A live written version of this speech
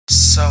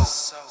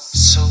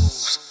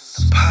Souls,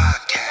 the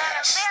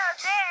podcast.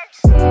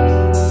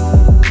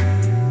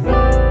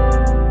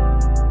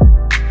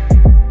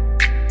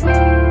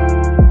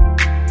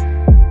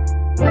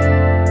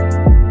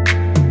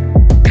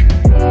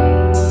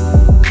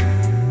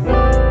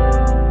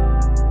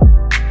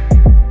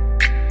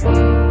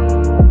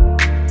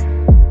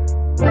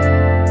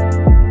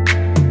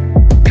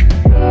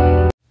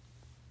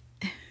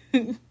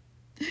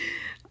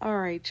 All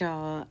right,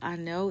 y'all. I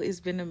know it's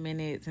been a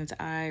minute since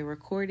I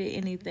recorded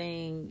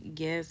anything.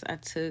 Yes, I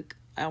took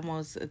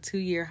almost a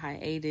 2-year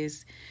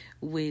hiatus,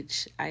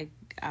 which I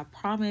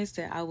promise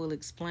that I will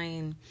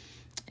explain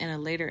in a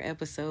later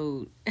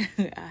episode.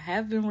 I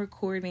have been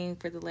recording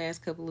for the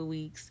last couple of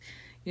weeks,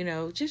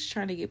 just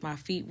trying to get my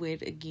feet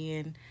wet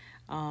again.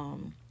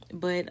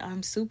 But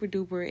I'm super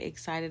duper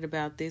excited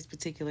about this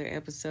particular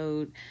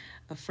episode.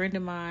 A friend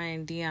of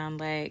mine, Dion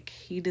Lack,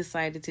 he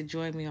decided to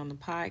join me on the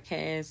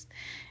podcast,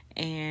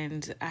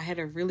 and I had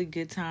a really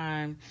good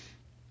time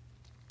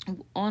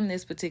on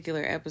this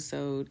particular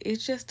episode.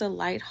 It's just a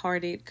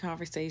lighthearted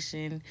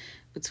conversation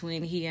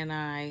between he and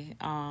I,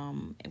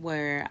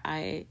 where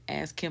I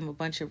ask him a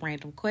bunch of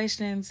random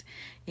questions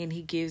and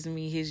he gives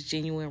me his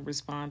genuine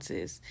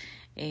responses.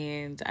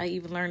 And I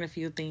even learned a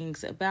few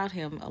things about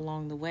him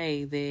along the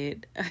way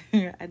that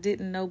I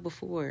didn't know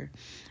before.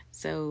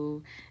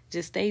 So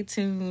just stay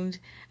tuned.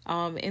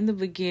 In the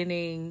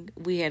beginning,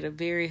 we had a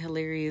very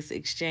hilarious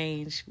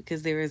exchange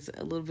because there was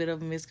a little bit of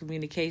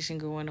miscommunication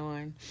going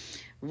on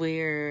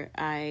where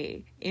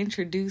I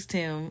introduced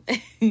him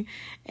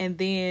and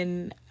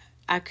then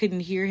I couldn't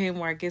hear him,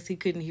 or I guess he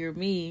couldn't hear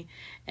me.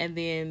 And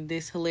then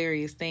this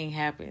hilarious thing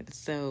happened.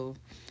 So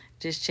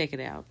just check it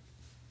out.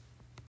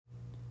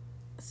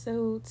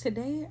 So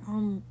today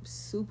I'm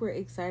super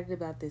excited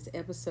about this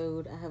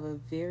episode. I have a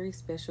very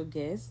special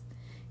guest.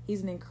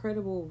 He's an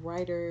incredible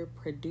writer,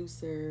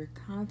 producer,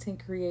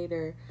 content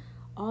creator,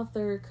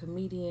 author,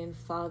 comedian,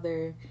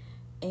 father,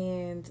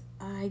 and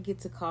I get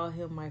to call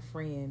him my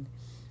friend.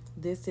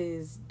 This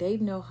is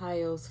Dayton,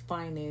 Ohio's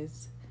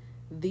finest,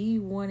 the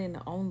one and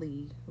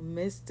only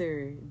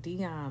Mr.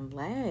 Dion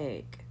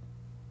Lack.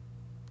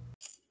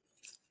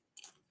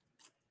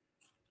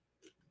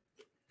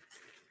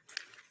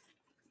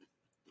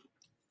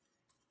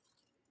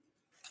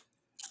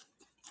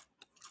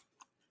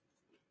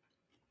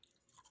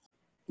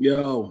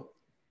 Yo.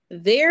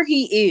 There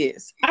he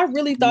is. I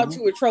really thought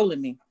you were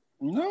trolling me.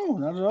 No,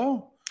 not at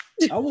all.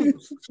 As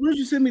soon as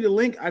you sent me the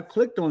link, I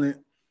clicked on it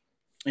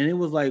and it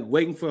was like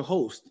waiting for a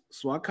host.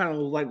 So I kind of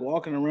was like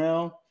walking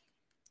around,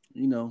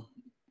 doing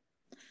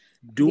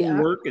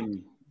work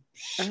and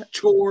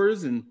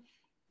chores, and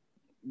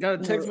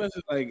got a text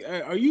message like,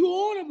 hey, are you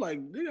on? I'm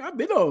like, I've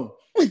been on.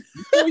 Who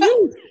are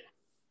you?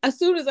 As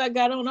soon as I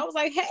got on, I was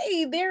like,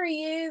 hey, there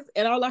he is.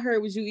 And all I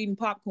heard was you eating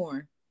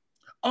popcorn.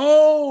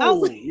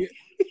 Oh,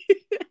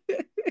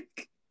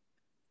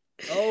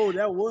 oh,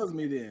 that was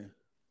me then.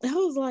 I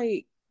was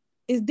like,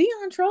 is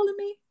Dion trolling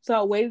me? So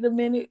I waited a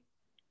minute,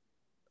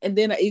 and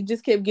then it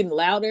just kept getting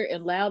louder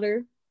and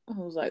louder. I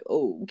was like,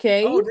 oh,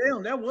 okay. Oh,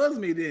 damn, that was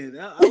me then.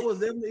 I was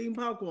definitely eating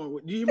popcorn.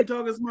 Did you hear me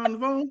talking to someone on the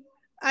phone?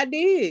 I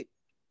did.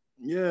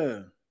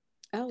 Yeah.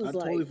 I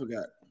totally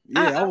forgot.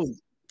 Yeah, I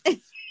was.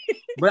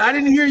 But I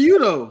didn't hear you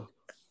though.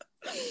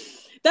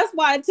 That's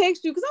why I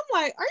text you, because I'm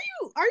like,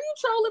 are you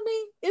trolling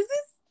me? Is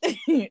this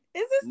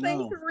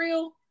thing for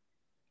real?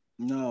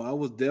 No, I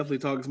was definitely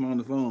talking to someone on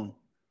the phone.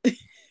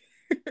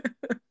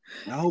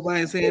 I hope I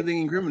didn't say anything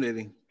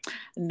incriminating.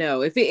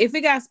 No, if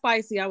it got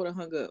spicy, I would have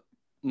hung up.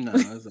 No,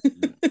 that's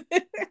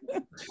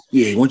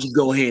yeah, why don't you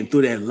go ahead and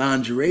throw that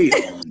lingerie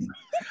on?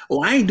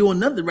 Oh, I ain't doing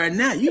nothing right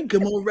now. You can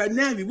come over right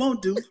now if you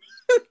want to.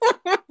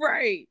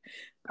 Right.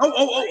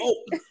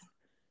 Oh.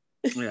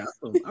 Yeah,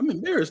 I'm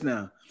embarrassed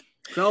now.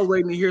 So I was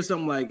waiting to hear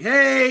something like,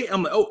 hey,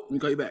 I'm like, oh, let me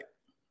call you back.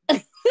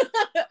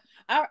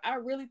 I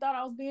really thought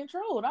I was being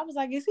trolled. I was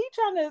like, is he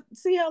trying to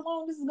see how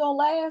long this is going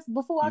to last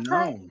before I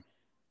cry?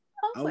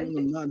 I would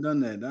have not done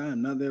that. I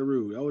am not that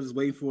rude. I was just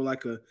waiting for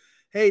like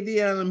hey,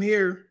 Dion, I'm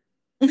here.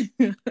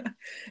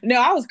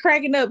 No, I was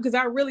cracking up because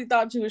I really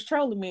thought you was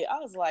trolling me. I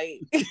was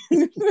like,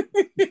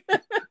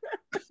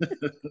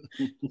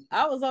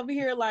 I was over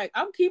here like,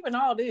 I'm keeping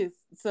all this.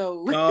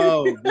 So,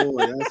 oh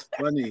boy, that's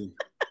funny.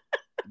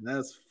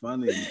 That's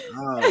funny.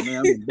 Oh man,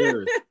 I'm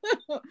embarrassed.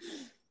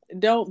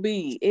 Don't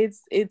be.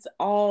 It's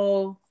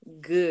all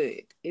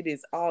good. It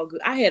is all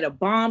good. I had a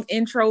bomb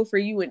intro for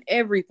you and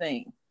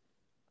everything.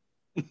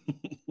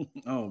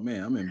 Oh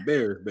man, I'm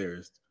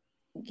embarrassed.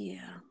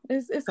 Yeah,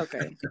 it's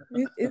okay.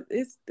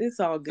 It's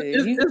all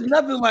good. It's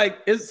nothing like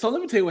it's. So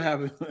let me tell you what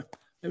happened.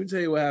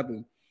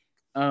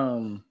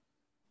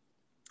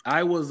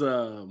 I was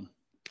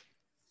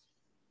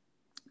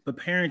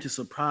preparing to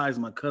surprise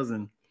my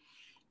cousin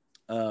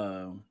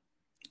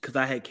because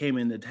I had came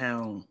into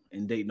town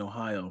in Dayton,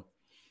 Ohio,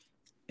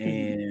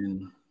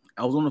 and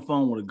I was on the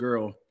phone with a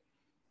girl,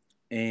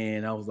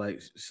 and I was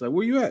like, she's like,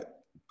 where you at?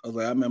 I was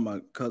like, I'm at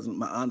my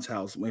aunt's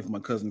house, waiting for my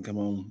cousin to come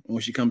home. And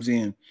when she comes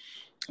in,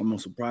 I'm gonna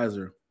surprise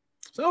her.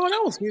 So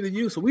that was sweet of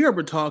you. So we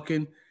were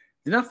talking.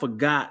 Then I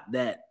forgot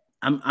that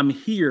I'm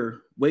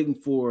here waiting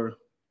for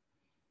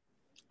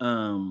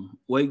my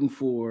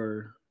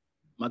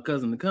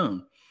cousin to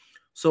come.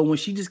 So when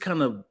she just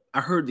kind of, I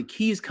heard the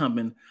keys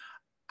coming,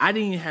 I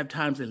didn't even have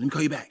time to say, let me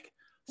call you back.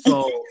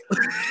 So,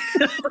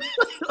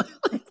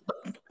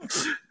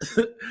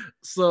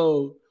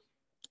 so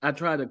I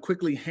tried to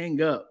quickly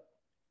hang up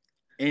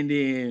and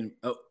then,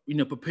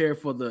 prepare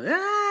for the,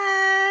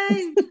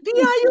 hey, D,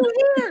 are you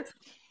here?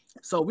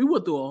 So we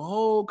went through a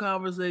whole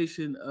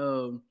conversation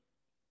of,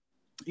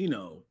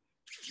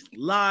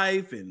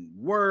 life and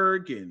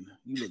work, and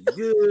you look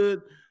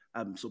good.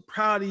 I'm so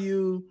proud of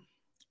you.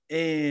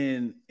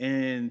 And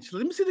she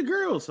let me see the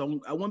girl. So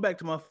I went back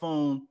to my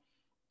phone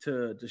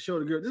to show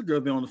the girl. This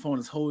girl been on the phone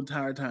this whole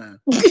entire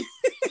time.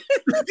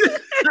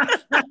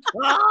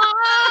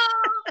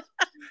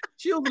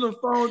 She was on the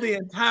phone the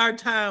entire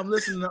time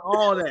listening to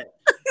all that.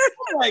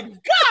 I'm like,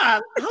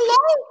 God, hello?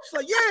 She's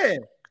like, yeah.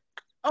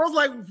 I was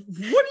like,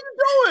 what are you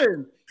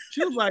doing?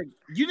 She was like,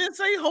 you didn't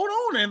say hold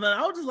on. And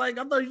I was just like,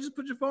 I thought you just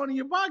put your phone in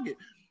your pocket.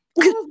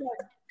 I was like,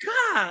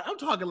 God, I'm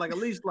talking like at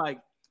least like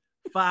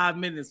 5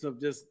 minutes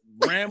of just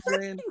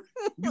rambling.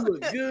 You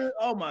look good.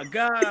 Oh my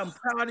God, I'm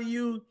proud of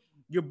you.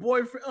 Your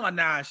boyfriend. Oh,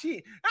 nah, I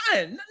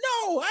ain't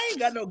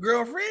got no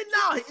girlfriend.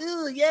 No,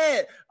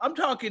 yeah. I'm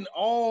talking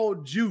all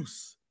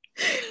juice.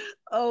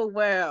 Oh,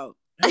 wow.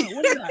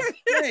 What did I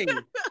say?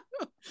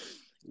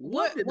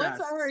 What did I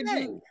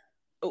say?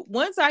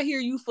 Once I hear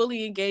you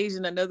fully engaged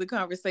in another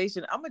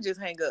conversation, I'm going to just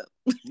hang up.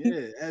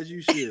 Yeah, as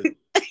you should.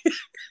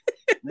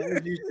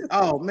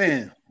 Oh,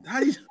 man.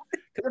 How do you...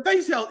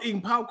 Because I was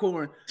eating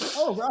popcorn.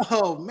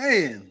 Oh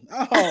man.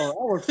 I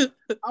was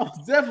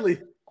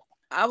definitely.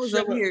 I was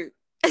up here.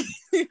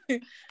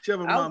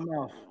 Shoving my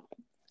mouth.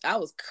 I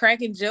was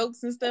cracking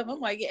jokes and stuff. I'm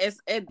like, yes,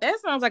 that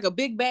sounds like a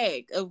big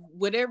bag of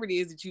whatever it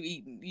is that you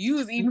eating. You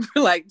was eating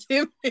for like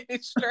 10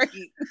 minutes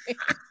straight.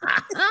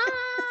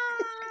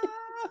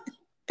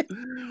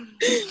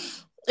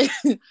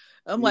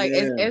 I'm like,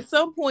 at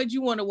some point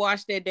you want to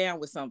wash that down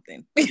with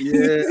something.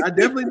 Yeah, I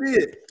definitely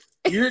did.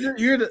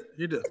 You're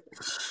the.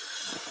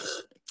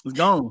 It's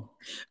gone.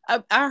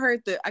 I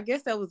heard I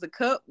guess that was a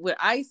cup with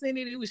ice in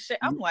it. It was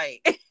I'm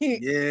like,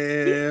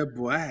 yeah,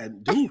 boy, I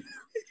had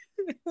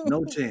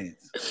no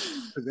chance.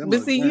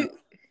 But see,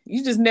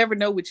 you just never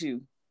know with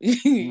you.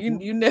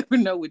 You never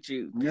know with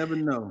you. Never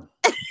know.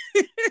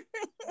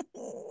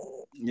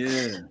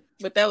 Yeah.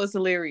 But that was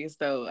hilarious,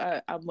 though.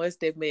 I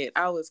must admit,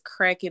 I was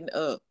cracking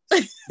up.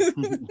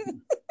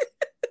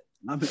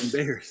 I'm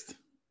embarrassed.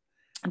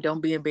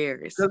 Don't be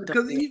embarrassed.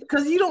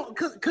 Because you don't.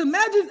 Cause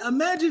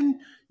imagine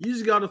you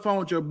just got on the phone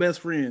with your best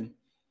friend,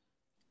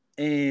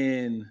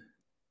 and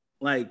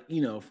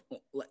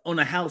on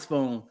a house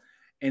phone,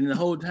 and the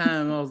whole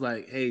time I was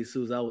like, "Hey,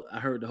 Suze, I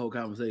heard the whole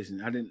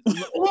conversation. I didn't.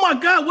 Oh my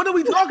God, what are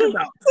we talking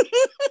about?"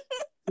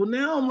 Well,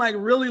 now I'm like,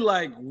 really,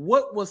 like,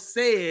 what was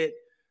said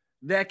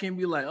that can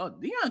be like, "Oh,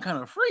 Dion kind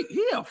of freak.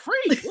 He a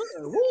freak. Who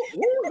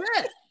was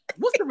that?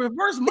 What's the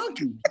reverse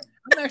monkey?"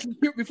 I'm actually,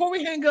 before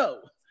we hang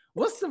up,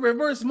 what's the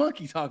reverse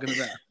monkey talking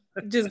about?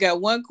 Just got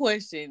one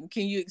question.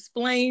 Can you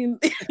explain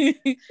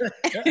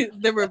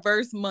the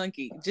reverse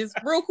monkey? Just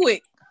real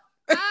quick.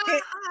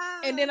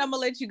 And then I'm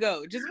going to let you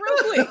go. Just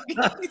real quick.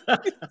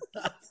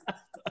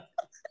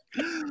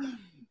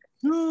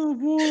 Oh,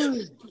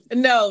 boy.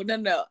 No.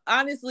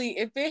 Honestly,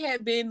 if it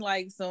had been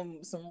like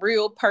some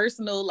real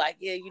personal, like,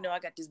 yeah, I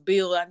got this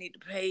bill I need to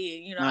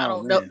pay, and, I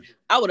don't know,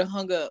 I would have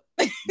hung up.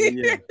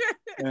 Yeah.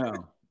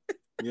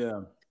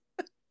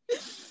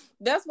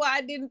 That's why I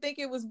didn't think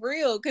it was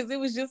real, because it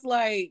was just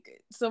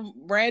like some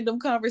random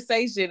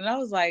conversation. And I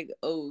was like,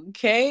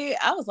 okay.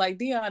 I was like,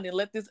 Dion, and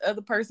let this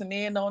other person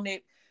in on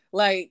it.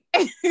 Like,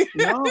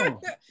 no.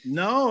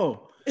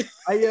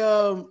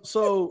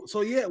 So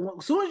yeah,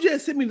 as soon as you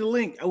had sent me the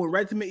link, I went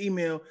right to my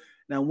email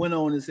and I went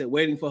on and said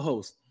waiting for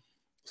host.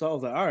 So I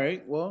was like, all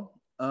right, well,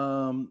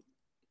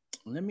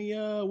 let me,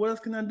 what else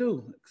can I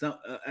do? Because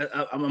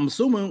I'm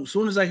assuming as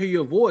soon as I hear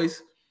your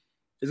voice,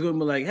 it's going to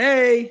be like,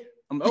 hey,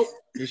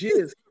 here she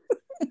is.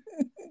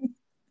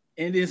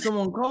 And then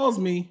someone calls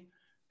me,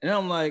 and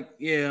I'm like,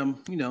 yeah,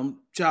 I'm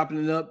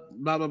chopping it up,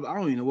 blah, blah, blah. I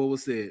don't even know what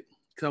was said,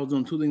 because I was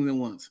doing two things at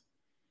once.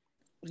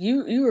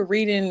 You were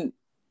reading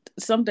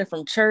something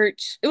from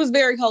church. It was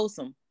very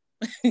wholesome.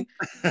 So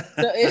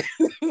it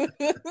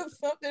was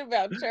something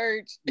about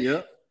church.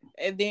 Yep.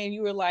 And then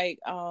you were like,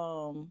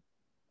 how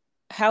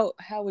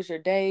was your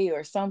day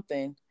or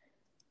something?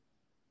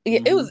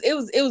 Yeah,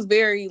 mm-hmm. It was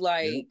very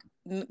like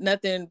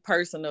nothing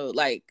personal.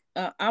 Like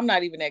I'm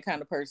not even that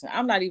kind of person.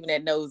 I'm not even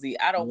that nosy.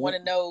 I don't want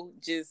to know.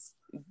 Just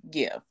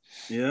yeah.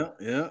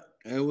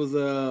 It was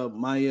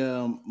my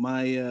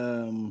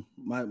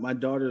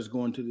daughter's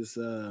going to this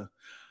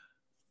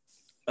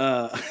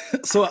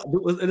so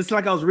it's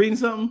like I was reading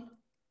something.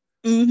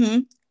 Mm-hmm.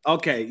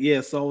 Okay,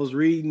 yeah. So I was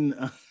reading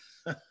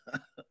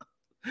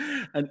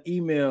an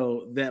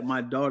email that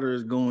my daughter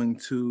is going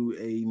to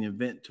an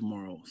event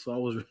tomorrow. So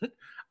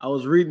I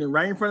was reading it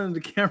right in front of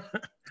the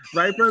camera,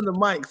 right in front of the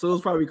mic. So it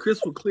was probably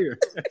crystal clear.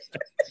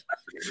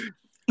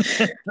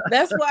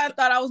 That's why I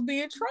thought I was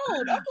being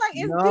trolled. I'm like,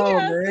 is No, Dion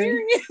man.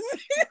 serious?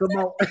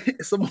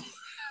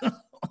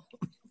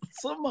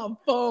 So my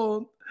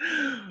phone,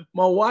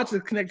 my watch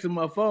is connected to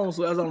my phone.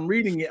 So as I'm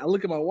reading it, I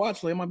look at my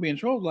watch. Like, am I being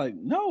trolled? Like,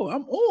 no,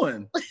 I'm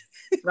on.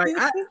 Like,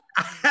 I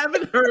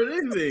haven't heard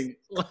anything.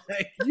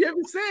 Like, you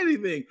haven't said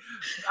anything.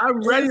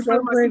 I'm ready for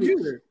my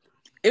computer.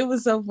 It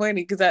was so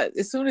funny because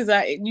as soon as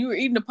you were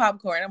eating the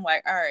popcorn, I'm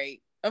like, all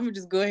right, I'm gonna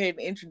just go ahead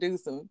and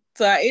introduce him.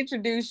 So I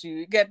introduced you.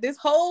 You got this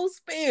whole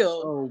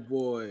spiel. Oh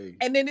boy.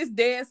 And then it's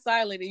dead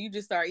silent, and you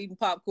just start eating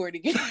popcorn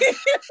again.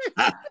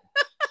 I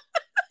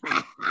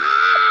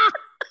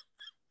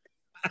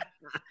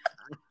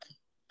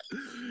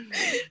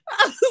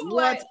was What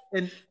like,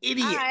 an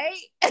idiot. all right.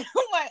 I'm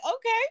like,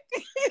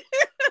 okay.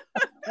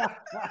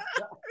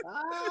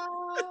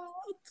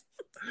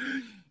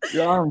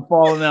 Yo, I'm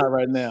falling out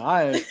right now.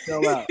 I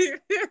fell out.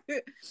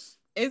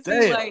 It's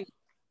Damn. like,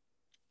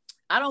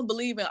 I don't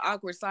believe in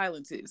awkward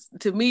silences.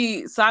 To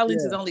me,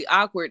 silence is only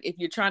awkward if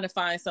you're trying to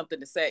find something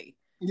to say.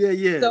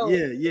 Yeah.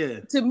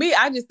 To me,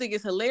 I just think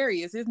it's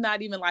hilarious. It's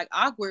not even like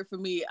awkward for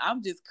me.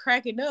 I'm just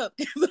cracking up.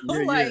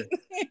 I'm like,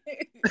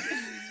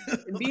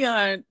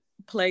 Dion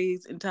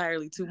plays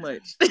entirely too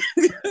much.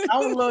 I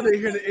would love to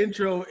hear the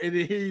intro and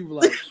then hear you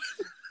like,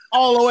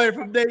 all the way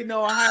from Dayton,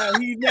 Ohio.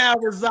 He now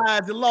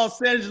resides in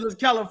Los Angeles,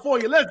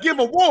 California. Let's give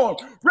a warm,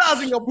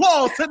 rousing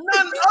applause to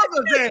none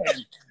other than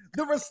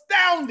the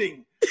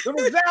resounding,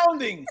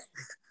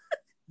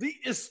 the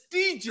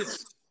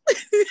prestigious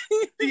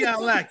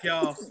Dion Lack,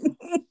 y'all.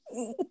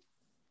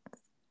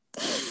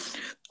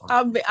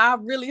 I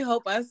really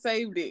hope I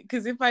saved it,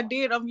 because if I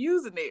did, I'm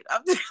using it.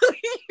 I'm telling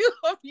you,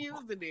 I'm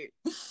using it.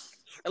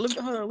 Hold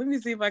on, let me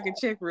see if I can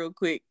check real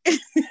quick.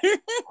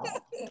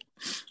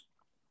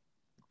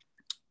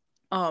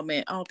 Oh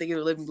man, I don't think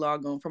it'll let me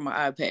log on from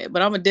my iPad,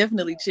 but I'm gonna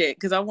definitely check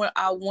because I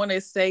want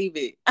to save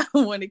it. I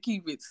want to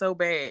keep it so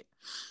bad.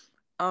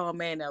 Oh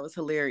man, that was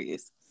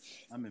hilarious.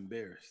 I'm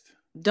embarrassed.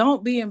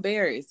 Don't be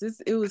embarrassed.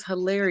 It was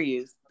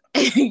hilarious.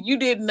 You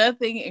did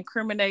nothing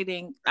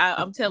incriminating.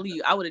 I'm telling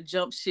you, I would have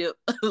jumped ship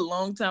a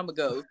long time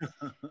ago.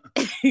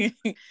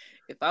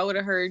 If I would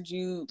have heard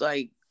you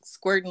like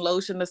squirting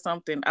lotion or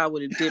something, I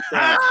would have dipped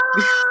out.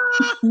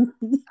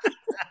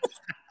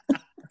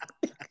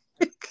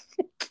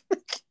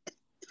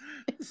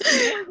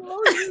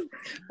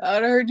 I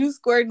would have heard you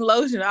squirting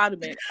lotion. I'd have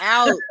been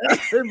out.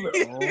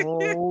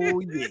 Oh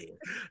yeah.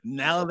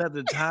 Now that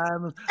the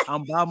time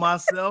I'm by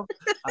myself,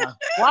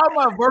 why am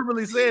I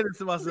verbally saying this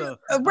to myself?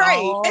 Right.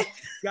 Oh,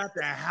 got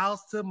the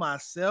house to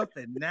myself,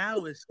 and now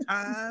it's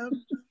time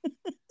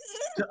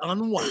to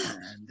unwind.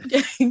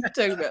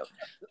 Talking about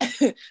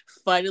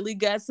finally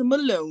got some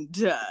alone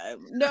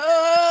time.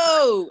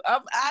 No,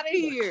 I'm out of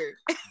here.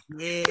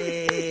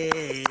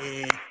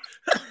 Yeah.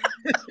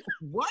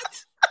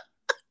 What?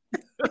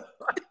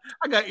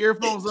 I got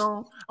earphones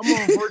on. I'm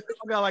on virtual.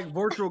 I got like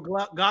virtual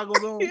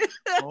goggles on.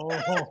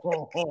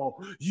 Oh,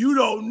 you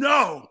don't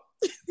know.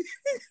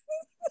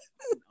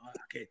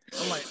 Okay,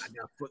 I'm like,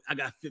 I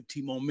got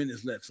 15 more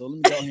minutes left, so let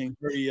me go ahead and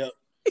hurry up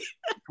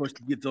before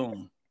she gets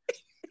on.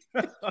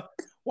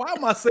 Why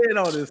am I saying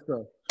all this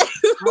stuff?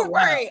 Oh, wow.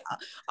 Right,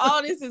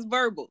 all this is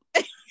verbal.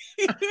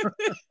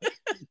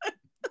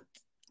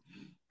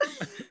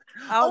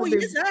 Oh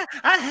yes,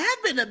 I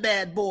have been a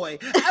bad boy.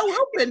 I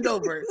will bend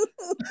over.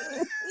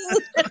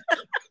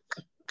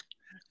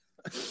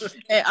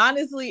 And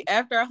honestly,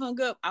 after I hung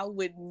up, I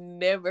would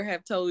never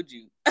have told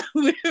you.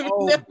 Boy,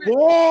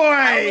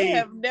 I would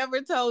have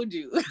never told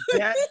you.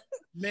 That's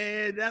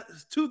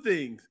two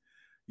things.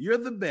 You're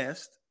the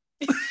best.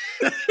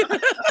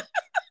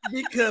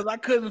 Because I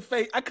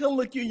couldn't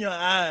look you in your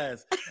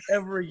eyes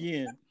ever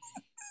again.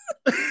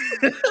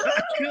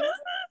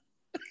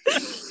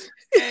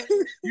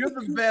 You're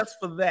the best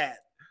for that.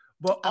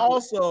 But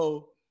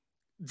also,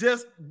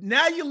 just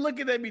now you're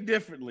looking at me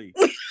differently.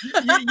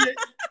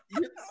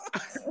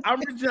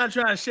 I'm just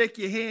trying to shake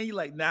your hand. You're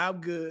like, nah, I'm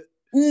good.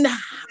 Nah,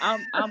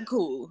 I'm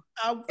cool.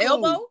 I'm cool.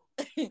 Elbow?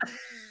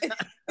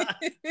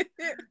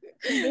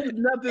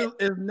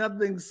 There's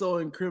nothing so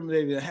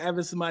incriminating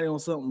having something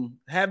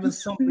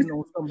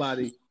on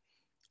somebody,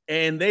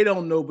 and they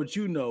don't know, but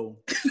you know.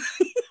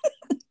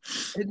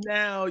 And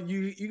now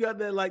you got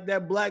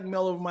that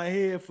blackmail over my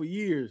head for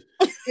years.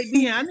 Hey,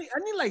 Dion, I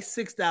need like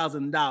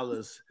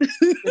 $6,000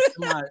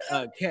 my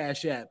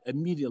Cash App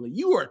immediately.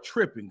 You are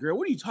tripping, girl.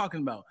 What are you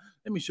talking about?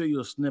 Let me show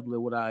you a snippet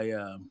of what I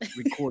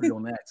recorded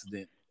on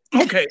accident.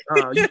 Okay,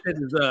 you said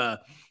it's a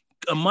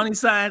money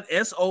sign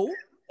SO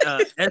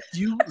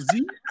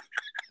SUZ.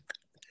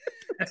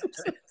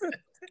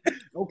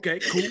 Okay,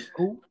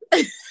 cool.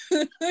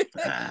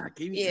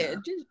 Yeah,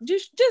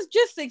 just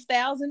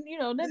 6,000. You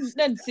know,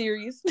 nothing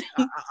serious.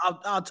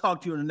 I'll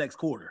talk to you in the next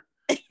quarter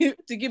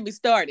to get me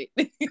started.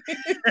 I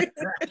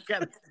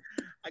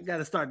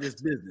gotta start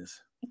this business.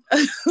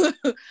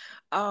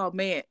 Oh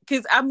man,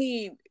 because I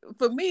mean,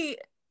 for me,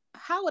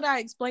 how would I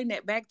explain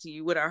that back to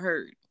you? What I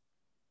heard,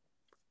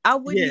 I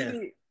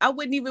wouldn't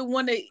even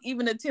want to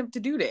even attempt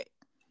to do that.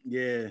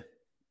 Yeah.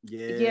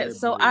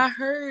 So I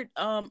heard.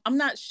 I'm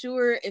not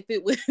sure if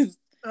it was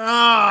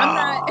I'm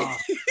not.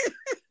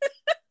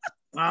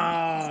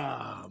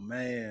 Oh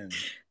man.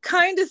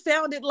 Kind of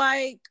sounded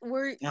like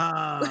we're.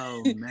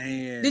 Oh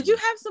man. Did you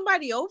have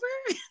somebody over?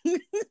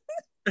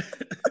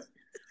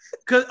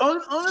 Because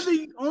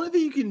only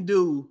thing you can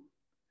do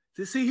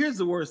to see, here's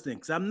the worst thing,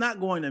 because I'm not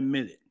going to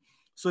admit it.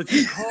 So if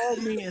you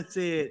called me and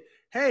said,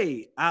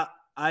 "Hey, I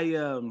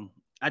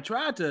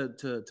tried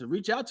to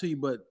reach out to you,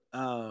 but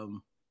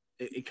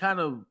it kind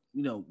of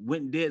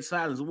went dead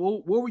silence.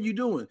 What were you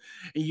doing?"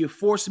 And you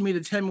forced me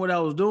to tell me what I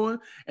was doing,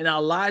 and I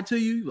lied to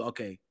you.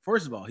 Okay,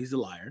 first of all, he's a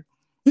liar,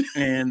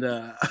 and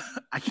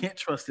I can't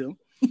trust him.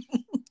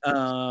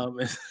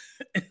 And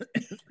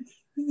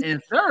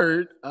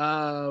third,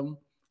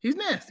 he's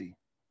nasty.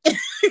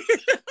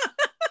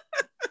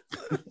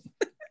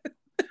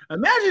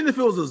 Imagine if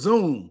it was a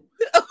Zoom.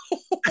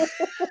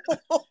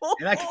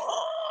 And I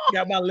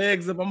got my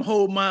legs up. I'm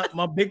holding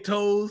my big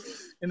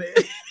toes, and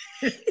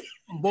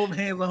both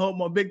hands I hold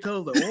my big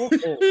toes. Like,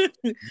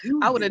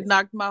 I would have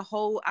knocked my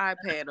whole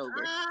iPad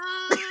over.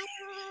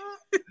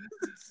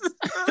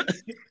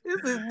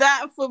 This is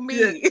not for me.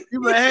 Yeah.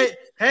 You're like,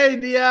 hey,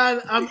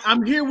 Dion,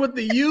 I'm here with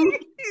the youth.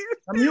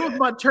 I'm here with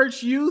my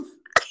church youth.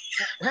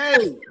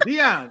 Hey,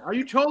 Dion, are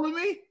you trolling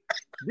me?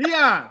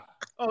 Dion,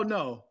 oh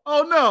no,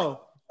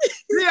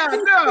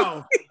 Dion,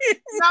 no,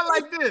 not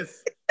like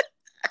this.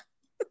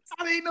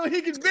 I didn't know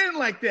he could bend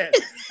like that.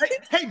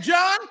 Hey,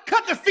 John,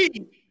 cut the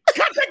feed.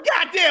 Cut the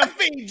goddamn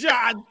feed,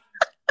 John.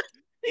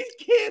 These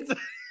kids.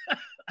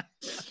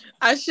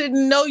 I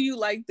shouldn't know you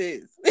like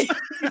this.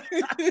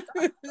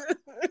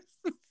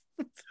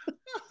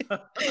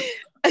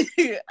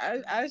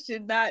 I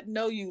should not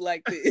know you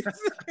like this.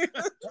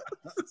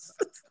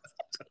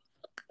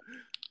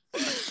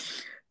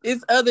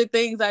 It's other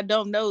things I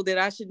don't know that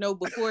I should know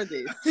before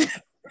this.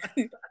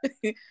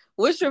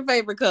 What's your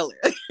favorite color?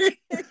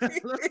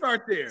 Let's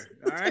start there.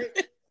 All right.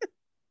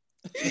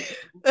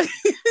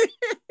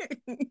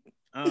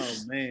 Oh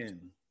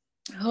man.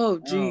 Oh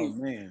geez.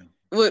 Oh man.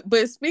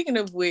 But speaking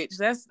of which,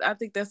 I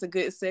think that's a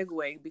good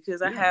segue,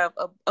 because I have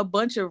a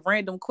bunch of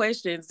random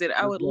questions that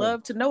I would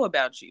love to know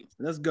about you.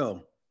 Let's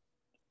go.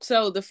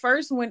 So the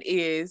first one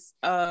is,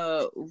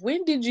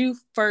 when did you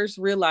first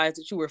realize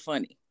that you were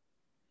funny?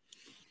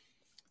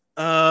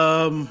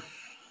 I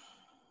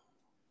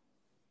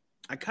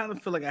kind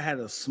of feel like I had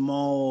a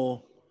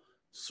small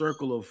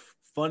circle of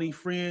funny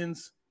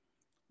friends,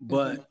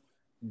 but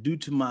due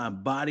to my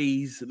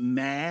body's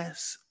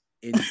mass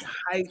and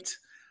height,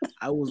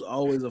 I was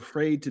always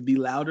afraid to be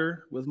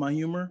louder with my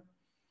humor.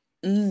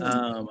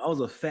 I was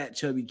a fat,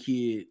 chubby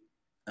kid,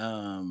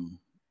 and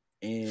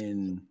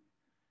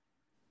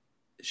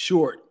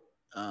short,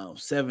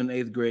 7th,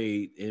 8th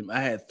grade, and I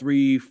had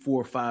 3,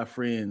 4, 5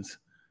 friends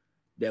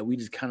that we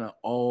just kind of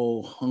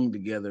all hung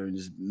together and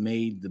just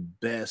made the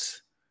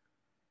best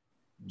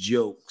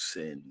jokes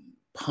and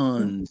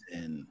puns,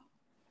 and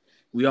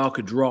we all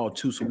could draw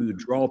too, so we would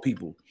draw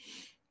people.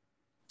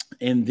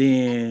 And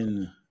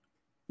then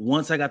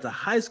once I got to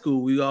high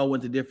school, we all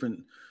went to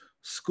different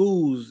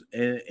schools,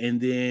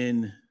 and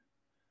then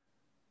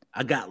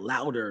I got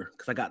louder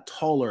because I got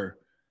taller,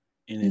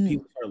 and then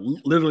people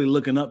started literally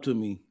looking up to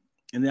me,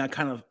 and then I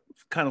kind of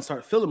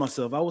started feeling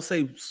myself. I would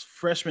say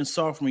freshman,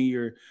 sophomore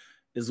year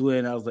is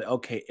when I was like,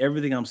 okay,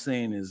 everything I'm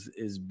saying is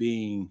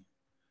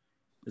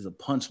a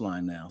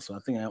punchline now. So I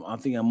think I'm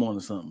on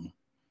to something.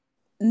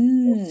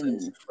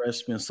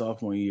 Freshman,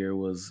 sophomore year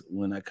was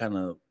when I kind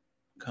of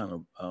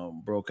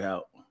broke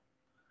out.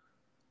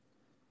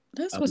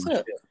 That's what's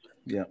up.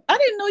 Yeah. I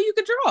didn't know you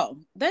could draw.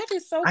 That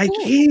is so cool. I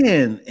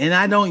can, and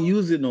I don't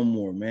use it no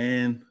more,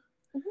 man.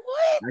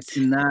 What? I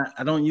cannot.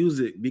 I don't use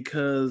it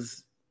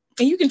because.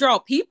 And you can draw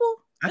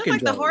people? I can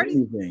draw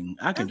anything.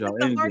 I can draw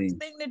anything. The hardest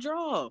thing to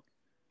draw.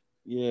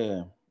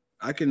 Yeah,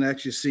 I can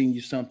actually sing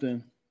you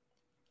something.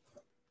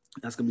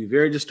 That's gonna be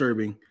very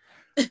disturbing.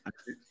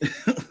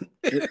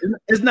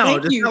 It's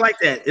not like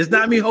that. It's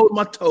not me holding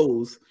my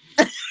toes.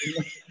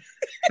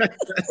 But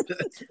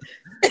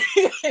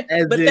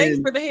thanks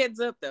for the heads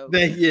up, though.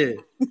 Yeah.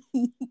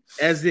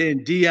 As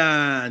in,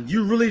 Dion,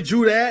 you really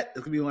drew that?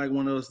 It's gonna be like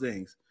one of those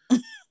things.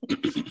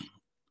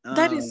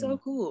 That is so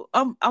cool.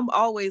 I'm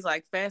always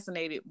like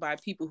fascinated by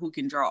people who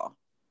can draw.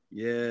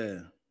 Yeah.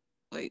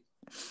 Like,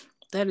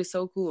 that is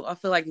so cool. I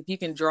feel like if you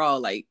can draw,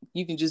 like,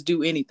 you can just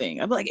do anything.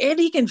 I'm like,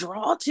 Eddie can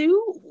draw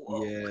too?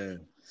 Whoa. Yeah.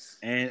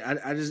 And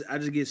I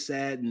just get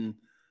saddened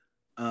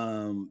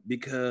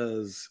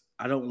because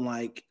I don't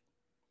like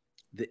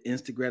the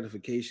instant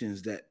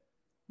gratifications that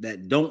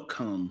don't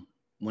come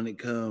when it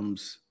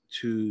comes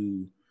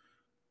to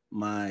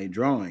my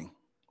drawing.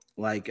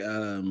 Like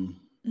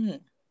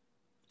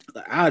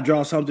I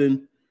draw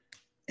something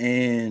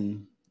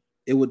and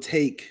it would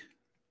take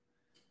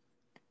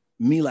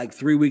me like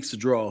 3 weeks to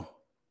draw.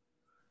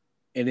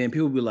 And then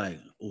people be like,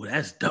 "Oh,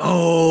 that's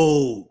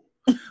dope.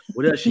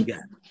 What else you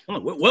got?"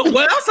 I'm like,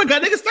 what else I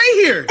got? Nigga,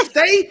 stay here.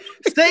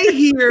 Stay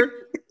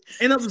here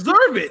and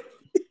observe it.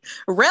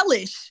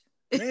 Relish.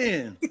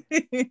 Man.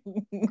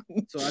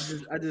 So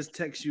I just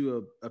text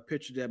you a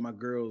picture that my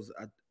girls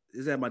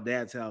is at my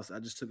dad's house. I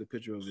just took a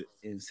picture of it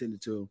and sent it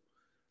to him.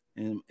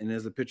 and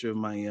there's a picture of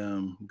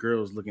my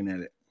girls looking at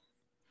it.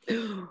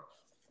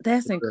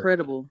 That's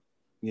incredible.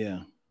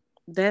 Yeah.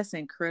 That's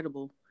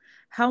incredible.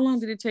 How long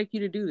did it take you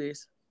to do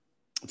this?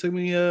 It took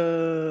me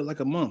like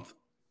a month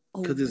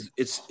Oh, because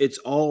it's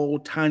all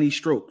tiny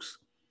strokes.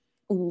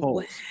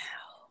 wow.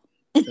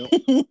 Yep.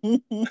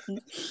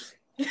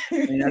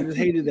 And I just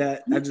hated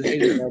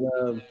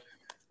that.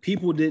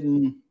 People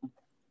didn't.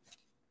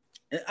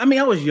 I mean,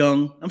 I was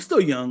young. I'm still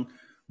young,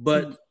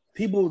 but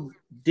people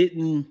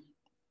didn't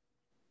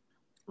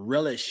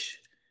relish,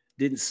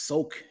 didn't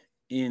soak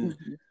in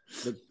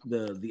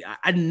the.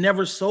 I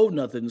never sold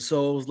nothing,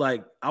 so it was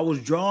like I was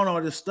drawing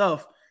all this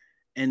stuff,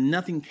 and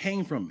nothing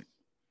came from it.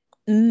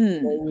 So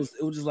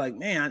it was just like,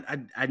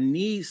 man, I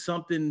need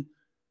something.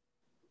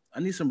 I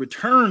need some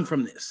return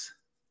from this.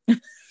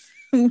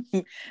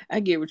 I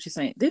get what you're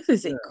saying. This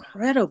is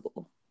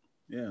incredible.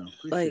 Yeah,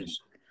 like,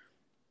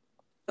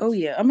 oh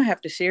yeah, I'm gonna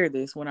have to share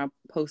this when I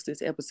post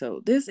this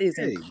episode. This is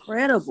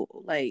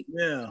incredible. Like,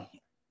 yeah,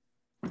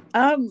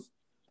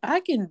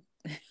 I can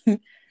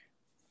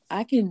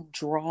I can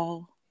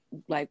draw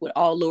like with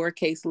all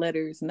lowercase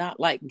letters, not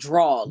like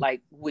draw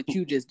like what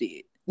you just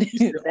did.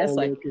 That's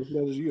like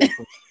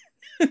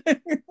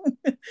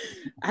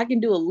I can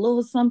do a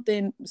little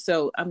something.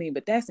 So I mean,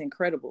 but that's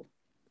incredible.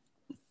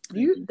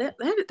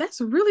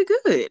 That's really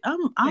good.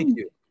 Thank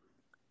you.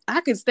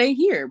 I could stay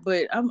here,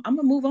 but I'm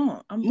gonna move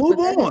on. Move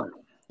on.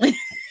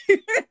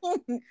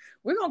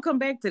 We're gonna come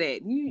back to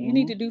that. You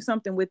need to do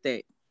something with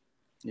that.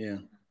 Yeah,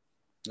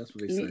 that's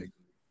what they say.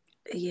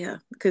 Yeah,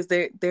 because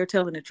they're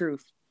telling the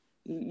truth.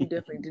 You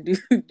definitely need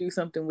to do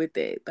something with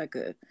that. Like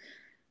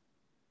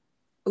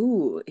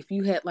if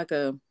you had like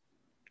I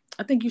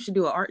think you should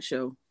do an art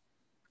show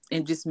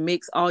and just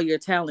mix all your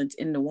talents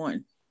into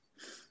one.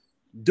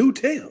 Do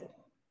tell.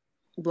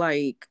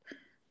 Like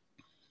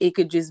it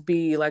could just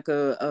be like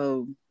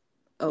a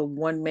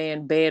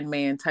one-man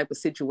band type of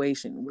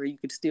situation where you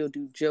could still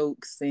do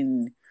jokes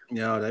and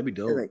that'd be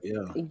dope. Like,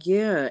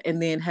 yeah,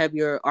 and then have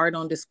your art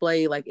on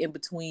display like in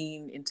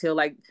between and tell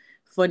like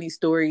funny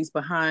stories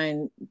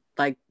behind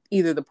like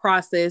either the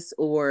process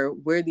or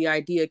where the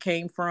idea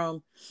came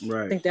from.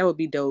 Right. I think that would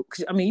be dope.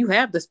 'Cause, I mean, you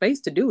have the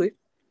space to do it.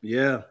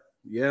 Yeah,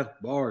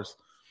 bars.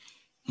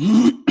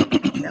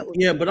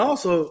 Yeah, but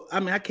also,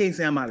 I mean, I can't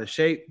say I'm out of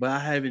shape, but I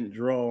haven't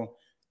drawn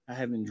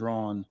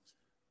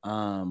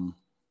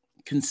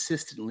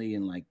consistently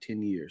in like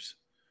 10 years.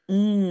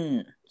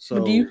 So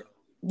but do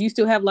you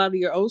still have a lot of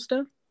your old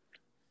stuff?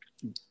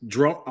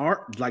 Draw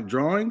art, like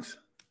drawings?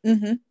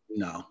 Mm-hmm.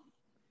 No.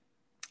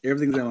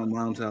 Everything's at my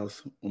mom's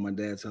house or my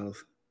dad's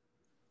house.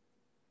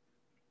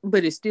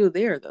 But it's still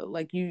there though.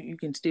 Like you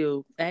can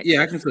still access.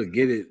 Yeah, I can still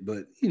get it,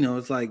 but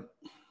it's like,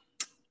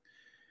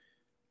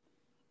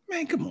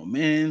 man, come on,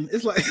 man.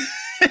 It's like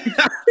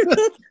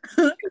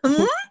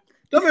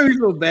don't make me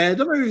feel bad.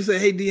 Don't make me say,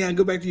 hey Dion,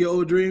 go back to your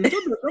old dreams.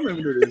 Don't make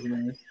me do this,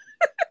 man.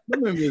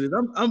 Don't make me do this.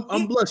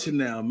 I'm blushing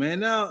now,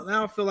 man. Now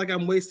I feel like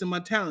I'm wasting my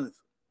talents.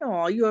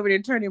 Oh, you over there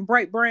turning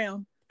bright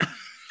brown.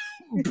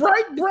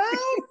 Bright brown?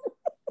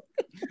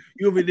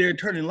 You over there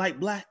turning light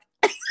black?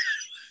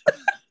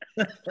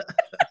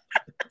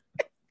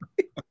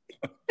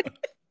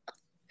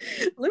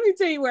 Let me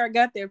tell you where I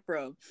got that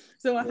from.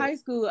 So in high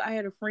school, I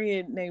had a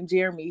friend named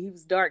Jeremy. He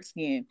was dark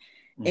skinned.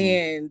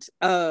 And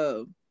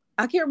I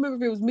can't remember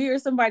if it was me or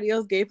somebody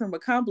else gave him a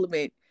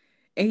compliment.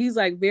 And he's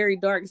like very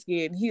dark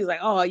skinned. He's like,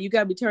 oh, you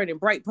got me turning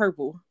bright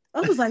purple.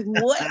 I was like,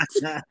 what?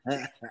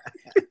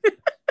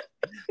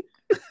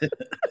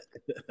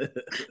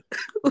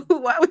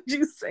 Why would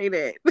you say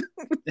that?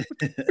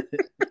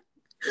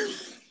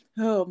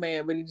 Oh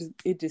man, but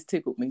it just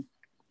tickled me.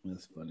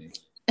 That's funny.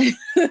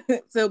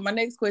 So my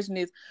next question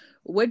is,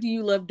 what do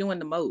you love doing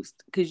the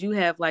most? Because you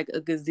have like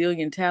a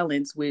gazillion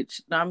talents,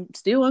 which I'm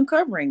still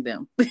uncovering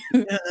them.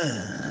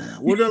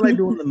 What do I like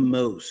doing the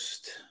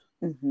most?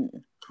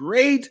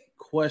 Great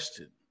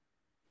question.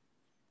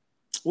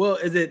 Well,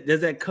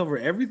 does that cover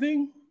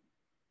everything?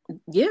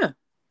 Yeah.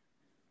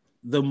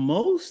 The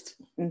most?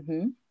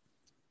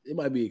 It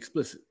might be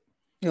explicit.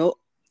 No,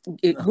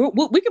 we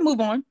can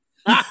move on.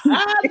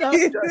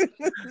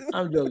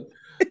 I'm joking.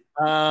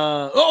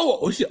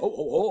 Shit.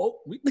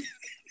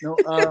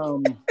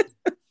 No.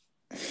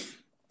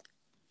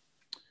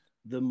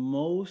 The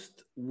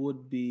most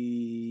would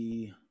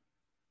be,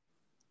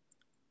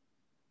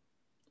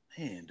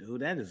 man,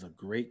 dude, that is a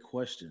great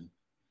question.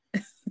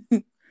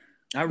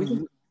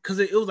 Because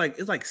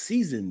it's like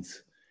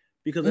seasons.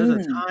 Because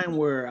there's a time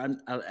where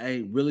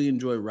I really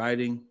enjoy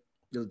writing.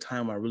 There's a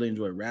time I really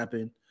enjoy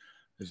rapping.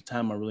 There's a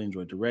time I really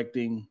enjoy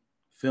directing,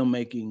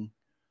 filmmaking,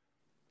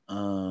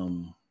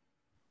 doing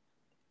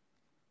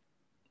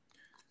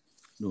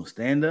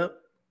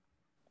stand-up.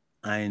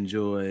 I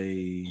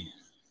enjoy,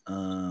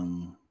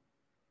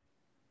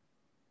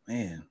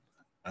 man,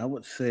 I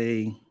would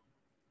say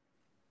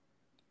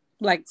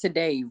like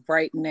today,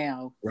 right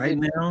now. Right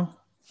now?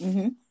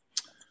 Mm-hmm.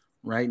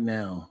 Right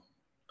now.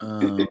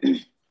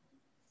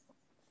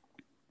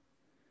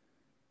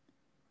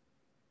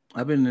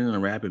 I've been in a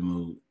rapping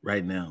mood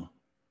right now.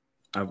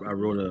 I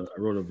wrote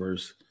a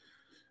verse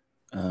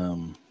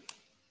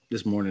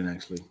this morning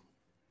actually.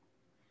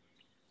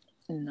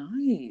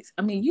 Nice.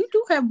 I mean, you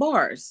do have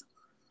bars.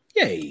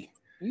 Yay.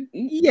 You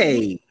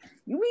Yay.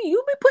 You mean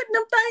you be putting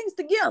them things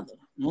together?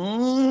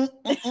 A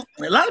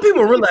lot of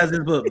people realize this,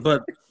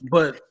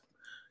 but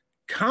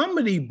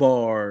comedy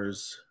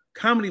bars,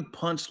 comedy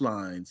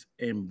punchlines,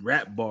 and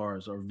rap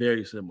bars are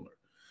very similar.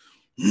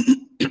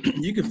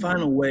 You can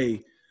find a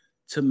way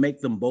to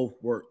make them both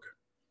work.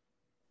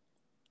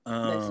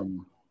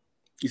 You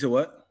said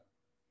what?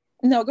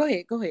 No, go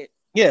ahead. Go ahead.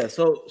 Yeah.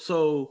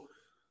 So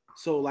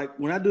like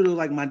when I do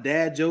like my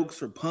dad jokes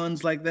or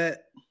puns like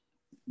that,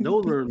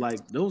 those are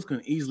like those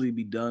can easily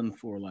be done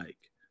for like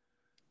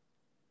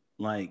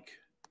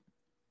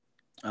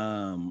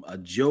a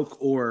joke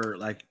or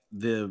like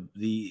the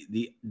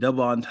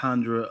double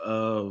entendre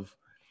of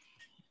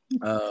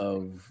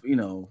you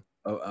know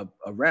a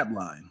rap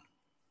line.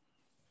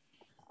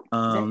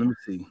 Let me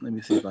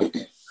see if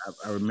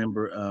I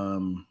remember.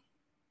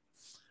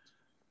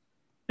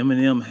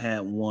 Eminem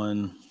had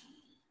one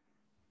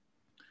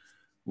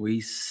where he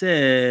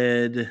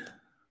said,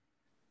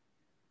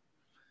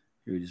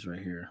 here it is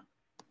right here.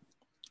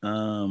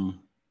 You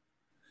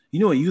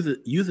know what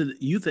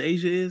youth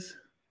Asia is?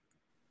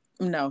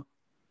 No.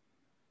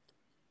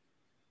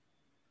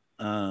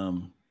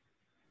 Ain't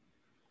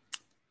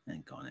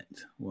on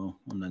it. Well,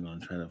 I'm not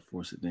gonna try to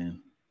force it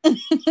then.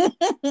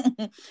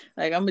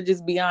 Like I'm gonna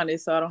just be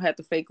honest, so I don't have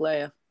to fake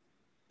laugh.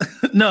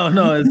 No.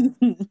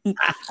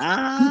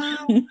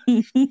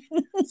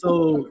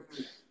 So,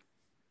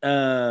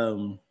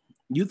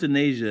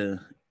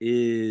 euthanasia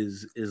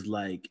is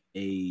like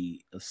a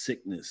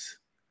sickness.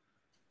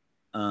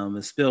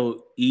 It's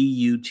spelled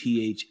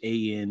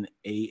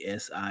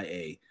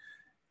EUTHANASIA,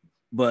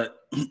 but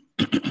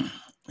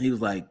he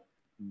was like,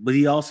 but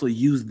he also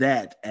used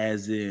that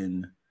as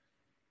in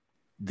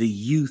the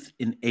youth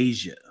in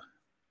Asia.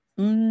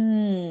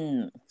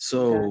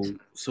 So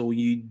when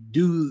you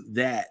do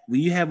that, when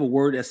you have a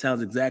word that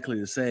sounds exactly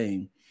the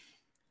same,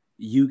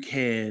 you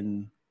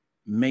can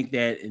make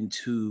that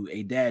into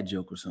a dad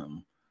joke or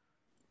something.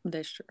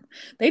 That's true.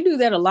 They do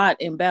that a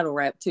lot in battle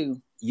rap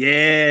too.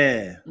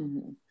 Yeah.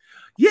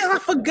 Yeah, I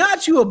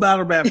forgot you a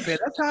battle rap fan.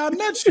 That's how I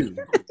met you.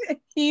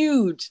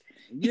 Huge.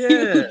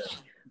 Yeah.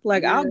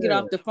 Like I'll get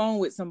off the phone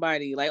with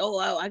somebody like, oh,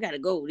 I gotta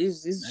go.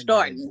 This is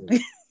starting.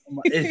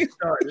 It's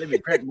starting. Let me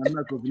crack my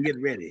knuckles and get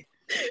ready.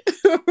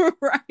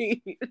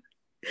 Right.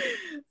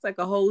 It's like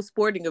a whole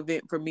sporting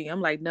event for me.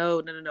 I'm like, no.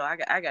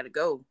 I gotta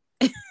go.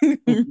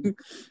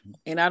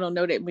 And I don't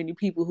know that many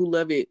people who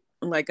love it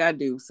like I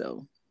do.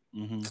 So,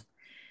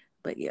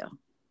 but yeah.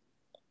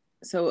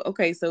 So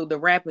okay, so the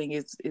rapping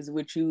is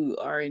what you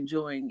are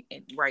enjoying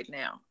right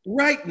now.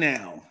 Right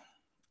now.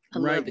 I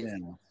love it.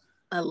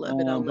 I love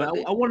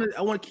it. I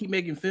want to keep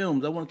making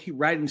films. I want to keep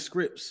writing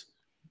scripts.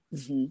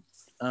 It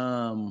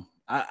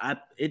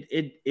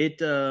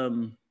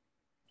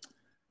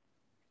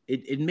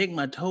make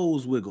my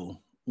toes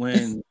wiggle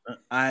when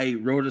I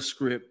wrote a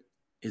script.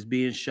 It's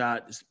being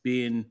shot. It's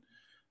being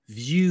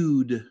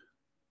viewed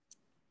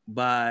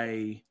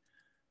by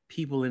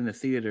people in the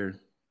theater,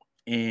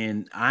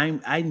 and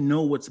I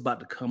know what's about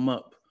to come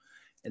up,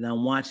 and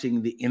I'm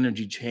watching the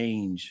energy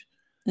change.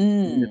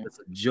 Even if it's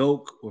a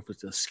joke or if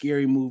it's a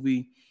scary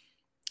movie,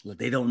 but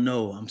they don't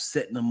know. I'm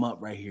setting them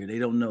up right here. They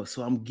don't know.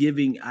 So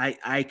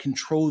I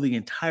control the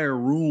entire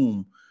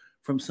room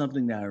from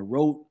something that I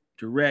wrote,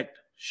 direct,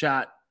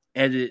 shot,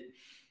 edit,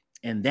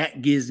 and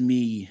that gives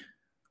me,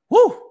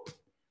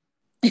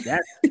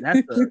 that's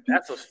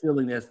a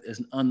feeling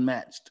that's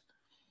unmatched.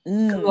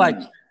 Like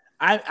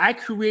I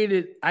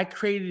created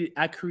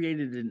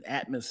an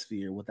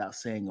atmosphere without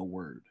saying a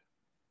word.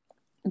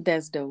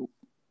 That's dope.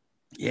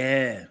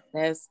 Yeah.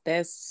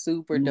 That's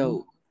super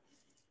dope.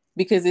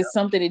 Because it's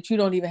something that you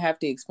don't even have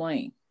to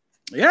explain.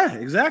 Yeah,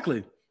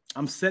 exactly.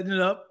 I'm setting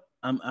it up.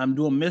 I'm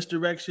doing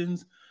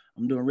misdirections.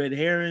 I'm doing red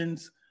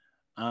herrings.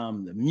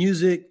 The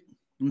music.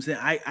 I'm saying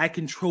I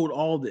controlled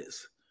all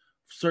this.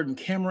 Certain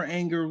camera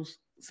angles,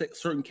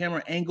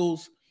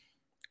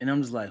 and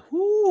I'm just like,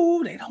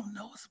 "Whoo, they don't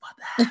know us about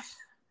that."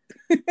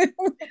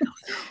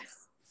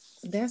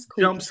 That's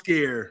cool. Jump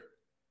scare.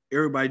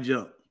 Everybody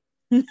jump.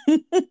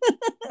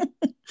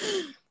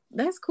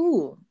 That's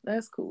cool.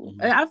 That's cool.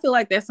 I feel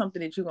like that's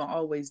something that you're gonna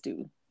always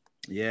do.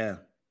 Yeah.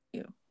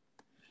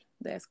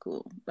 That's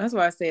cool. That's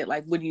why I said,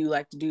 like, what do you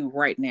like to do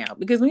right now?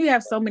 Because when you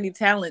have so many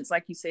talents,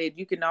 like you said,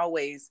 you can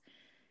always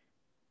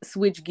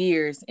switch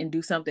gears and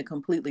do something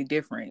completely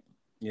different.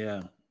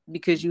 Yeah.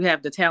 Because you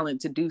have the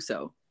talent to do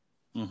so.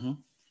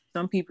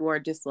 Some people are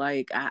just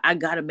like, I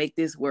gotta make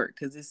this work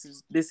because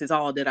this is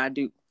all that I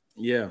do.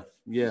 Yeah.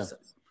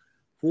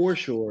 For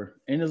sure.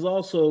 And there's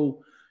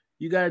also,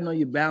 you got to know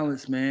your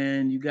balance,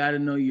 man. You got to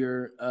know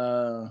your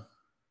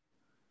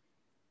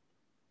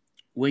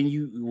when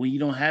you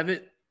don't have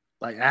it,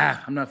 like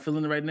I'm not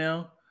feeling it right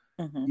now.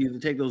 You either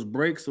take those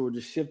breaks or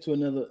just shift to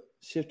another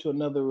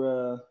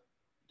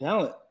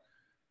talent.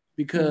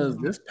 Because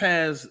this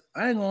past,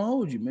 I ain't gonna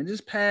hold you, man.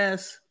 This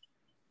past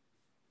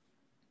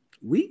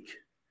week,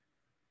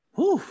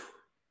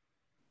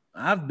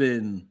 I've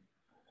been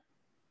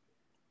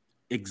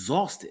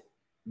exhausted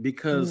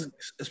because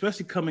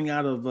especially coming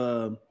out of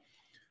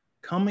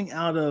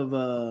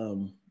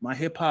my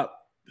hip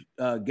hop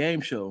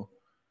game show,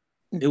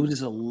 it was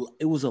just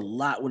it was a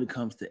lot when it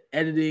comes to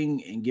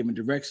editing and giving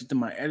directions to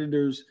my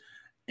editors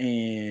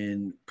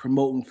and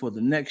promoting for the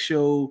next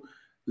show,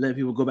 letting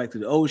people go back to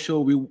the old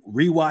show,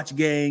 rewatch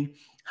gang.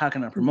 How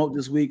can I promote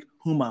this week?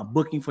 Who am I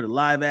booking for the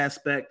live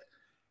aspect?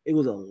 It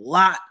was a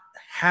lot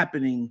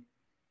happening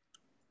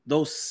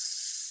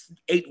those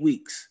 8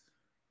 weeks.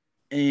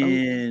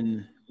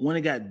 And when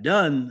it got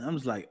done, I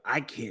was like,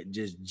 I can't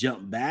just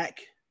jump back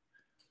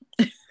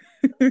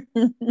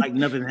like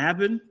nothing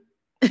happened.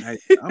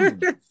 I'm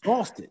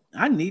exhausted.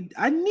 I need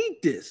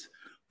this.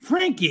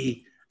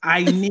 Frankie,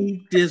 I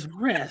need this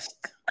rest.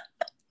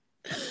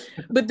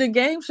 But the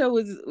game show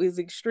was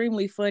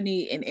extremely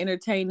funny and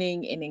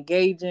entertaining and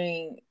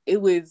engaging.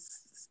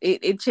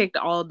 It checked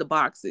all the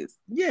boxes.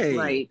 Yeah,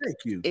 like thank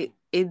you.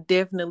 It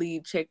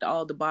definitely checked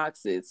all the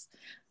boxes.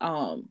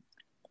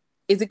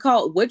 Is it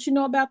called What You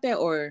Know About That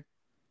or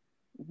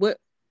what?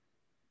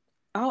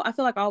 I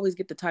feel like I always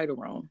get the title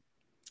wrong.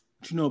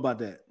 What you know about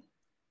that?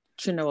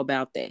 What you know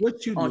about that?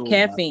 What you know on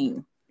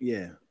Caffeine?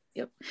 Yeah.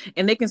 Yep.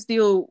 And they can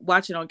still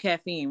watch it on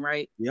Caffeine,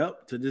 right?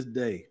 Yep. To this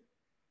day.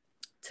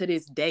 To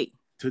this day.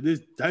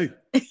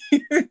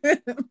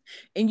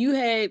 And you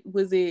had,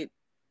 was it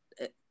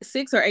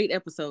 6 or 8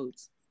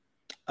 episodes?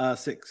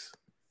 6.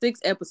 6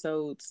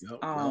 episodes.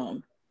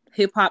 Yep.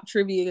 Hip hop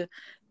trivia.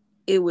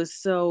 It was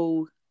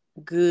so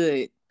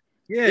good.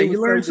 Yeah,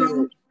 you learned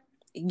something?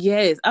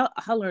 Yes,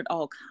 I learned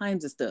all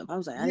kinds of stuff. I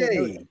was like, I didn't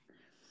know that.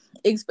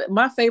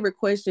 My favorite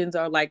questions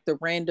are like the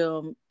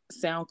random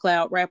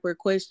SoundCloud rapper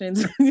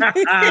questions.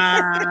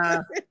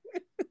 Yeah,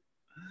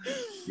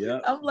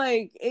 I'm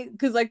like,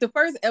 because like the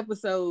first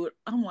episode,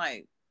 I'm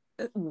like,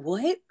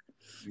 what?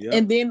 Yep.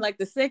 And then like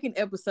the second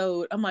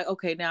episode, I'm like,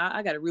 okay, now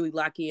I got to really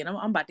lock in. I'm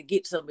about to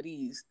get some of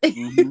these.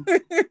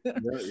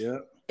 Yeah.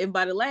 And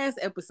by the last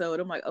episode,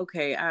 I'm like,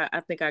 okay,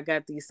 I think I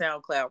got these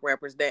SoundCloud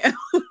rappers down.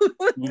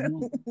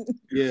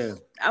 Yeah,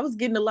 I was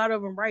getting a lot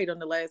of them right on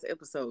the last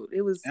episode.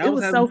 It was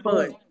so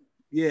fun.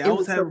 Yeah, I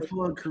was having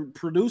fun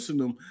producing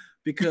them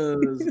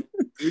because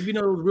if you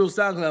know real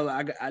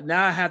SoundCloud, I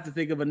now have to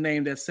think of a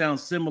name that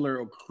sounds similar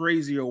or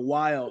crazy or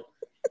wild.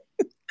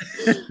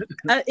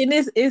 And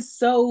it's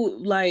so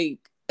like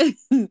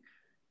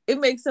it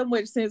makes so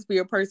much sense for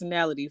your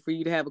personality for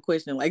you to have a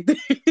question like that.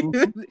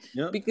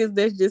 Yep. Because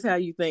that's just how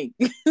you think.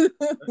 Yep.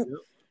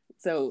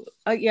 So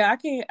yeah, I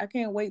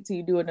can't wait till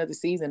you do another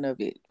season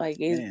of it. Like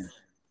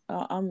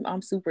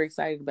I'm super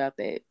excited about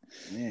that.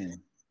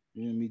 Man,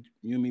 you and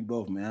me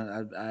both,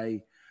 man.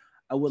 I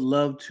would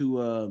love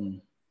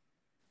to.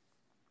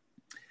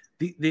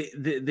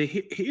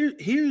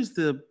 Here's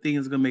the thing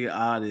that's gonna make it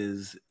odd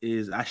is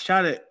I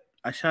shot it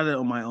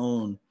on my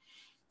own.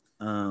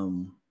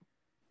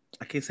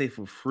 I can't say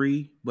for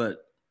free,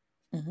 but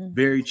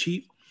very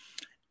cheap.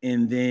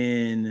 And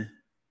then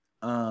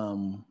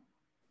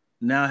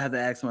now I have to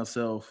ask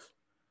myself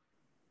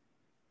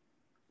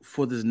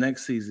for this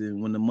next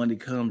season, when the money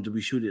comes, do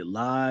we shoot it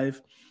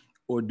live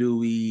or do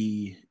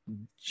we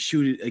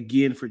shoot it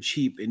again for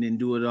cheap and then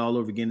do it all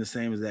over again the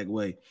same exact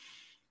way?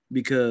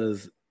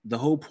 Because the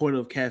whole point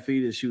of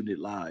Caffeine is shooting it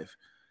live.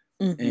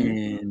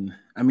 And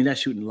I mean,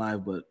 that's shooting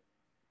live, but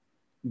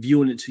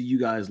viewing it to you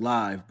guys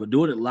live, but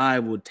doing it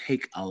live would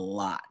take a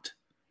lot.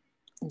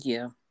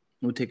 Yeah.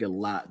 It would take a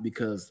lot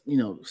because, you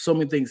know, so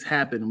many things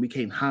happen and we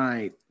can't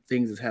hide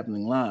things that's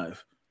happening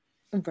live.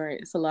 Right.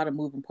 It's a lot of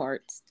moving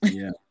parts.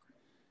 Yeah.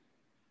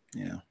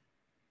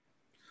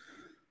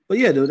 But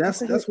yeah, dude,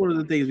 that's one of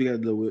the things we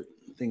got to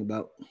think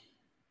about.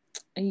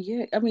 And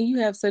yeah, I mean, you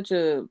have such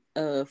a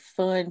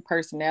fun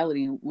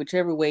personality.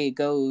 Whichever way it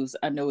goes,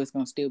 I know it's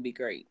going to still be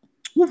great.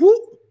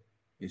 Woo-hoo.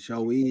 It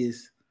sure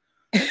is.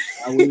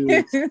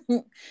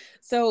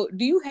 So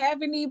do you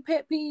have any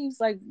pet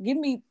peeves? Like, give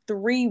me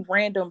 3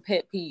 random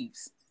pet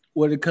peeves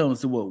when it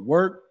comes to what?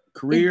 Work,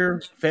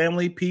 career,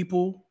 family,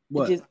 people,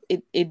 what?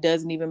 It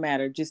doesn't even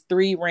matter. Just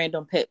 3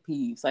 random pet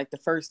peeves, like the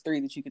first 3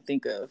 that you can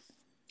think of.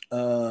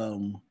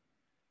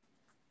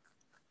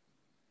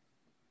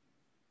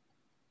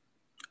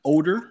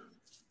 Odor,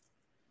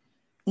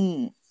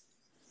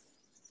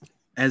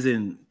 as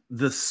in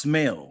the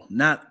smell,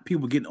 not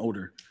people getting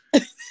older.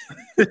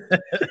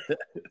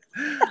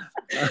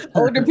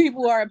 Older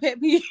people are a pet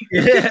peeve.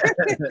 Yeah.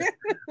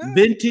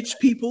 Vintage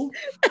people,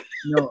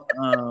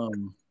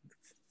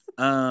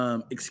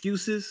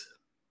 excuses,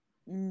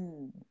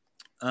 and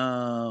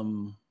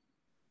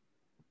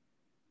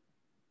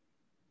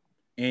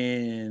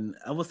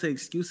I would say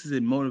excuses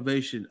and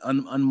motivation,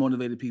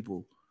 unmotivated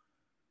people.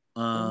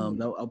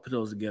 I'll put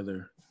those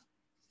together.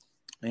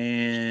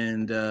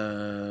 And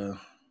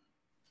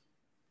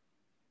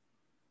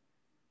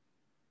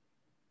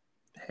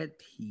pet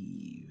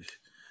peeve,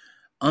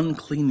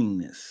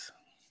 uncleanliness.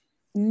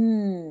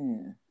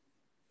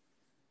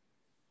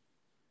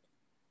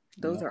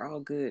 Those are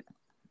all good.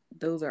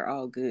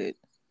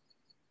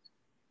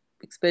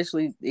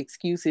 Especially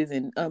excuses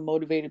and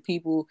unmotivated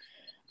people.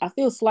 I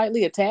feel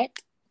slightly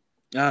attacked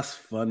That's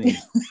funny.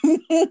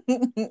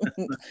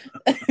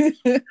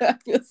 I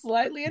feel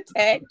slightly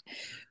attacked,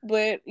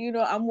 but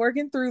I'm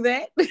working through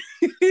that.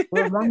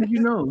 Well, as long as you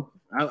know,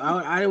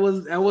 I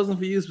wasn't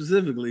for you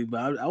specifically,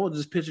 but I was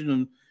just picturing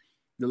them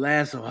the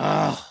last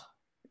the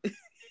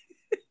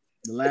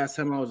last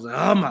time I was like,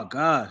 oh my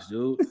gosh,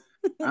 dude.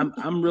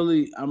 I'm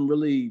really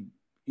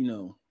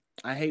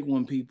I hate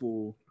when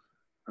people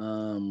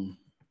um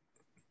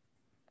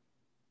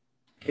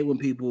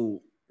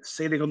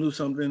say they're gonna do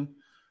something,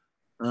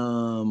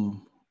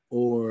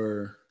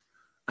 or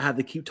I have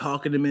to keep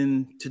talking them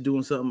into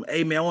doing something.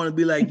 Hey man, I want to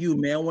be like you,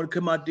 man. I want to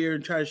come out there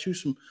and try to shoot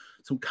some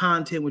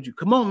content with you.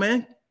 Come on,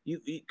 man. You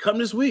come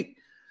this week.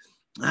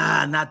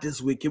 Not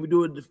this week. Can we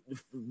do it the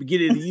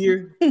beginning of the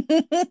year?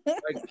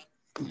 Like,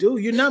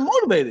 dude, you're not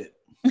motivated.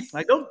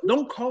 Like,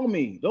 don't call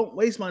me. Don't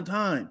waste my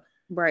time.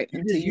 Right.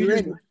 Until you're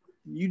ready.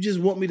 You just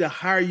want me to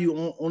hire you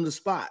on the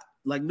spot.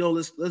 Like, no,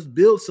 let's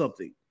build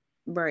something.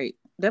 Right.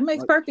 That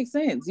makes perfect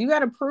sense. You got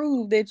to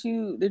prove that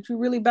you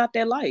really about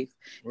that life,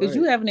 because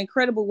you have an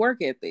incredible work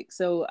ethic.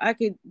 So I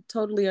could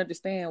totally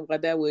understand why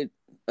that would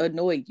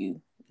annoy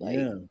you. Like,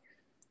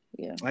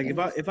 yeah. Like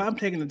if I'm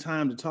taking the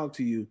time to talk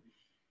to you,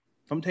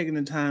 if I'm taking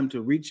the time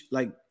to reach,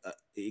 like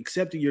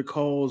accepting your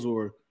calls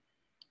or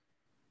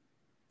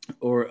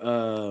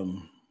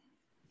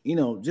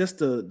just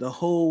the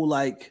whole,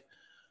 like,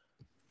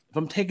 if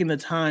I'm taking the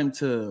time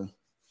to,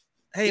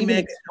 hey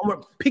man, I'm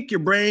gonna pick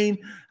your brain,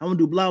 I'm gonna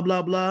do blah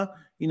blah blah.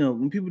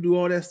 When people do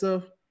all that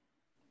stuff,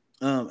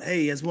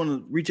 hey, I just want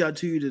to reach out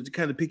to you to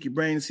kind of pick your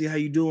brain and see how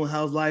you doing,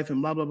 how's life,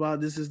 and blah blah blah.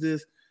 This is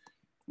this.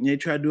 And they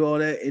try to do all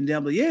that, and then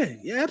I'm like, yeah,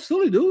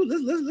 absolutely, dude.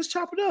 Let's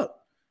chop it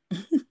up.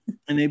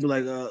 And they be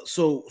like,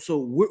 so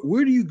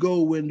where do you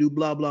go when do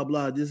blah blah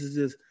blah? This is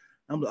this.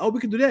 I'm like, oh, we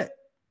can do that.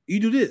 You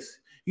do this.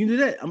 You can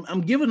do that.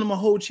 I'm giving them a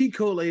whole cheat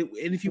code, like,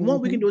 and if you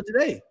want, we can do it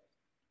today.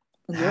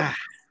 Yep.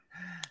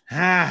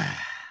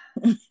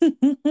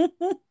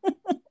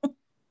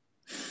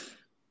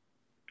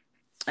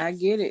 I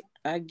get it.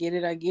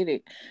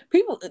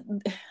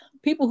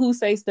 People who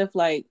say stuff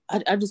like,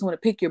 I just want to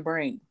pick your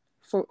brain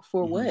for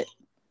what?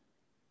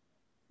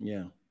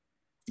 Yeah.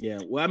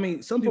 Well, I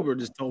mean, some people are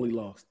just totally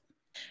lost.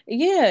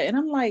 Yeah, and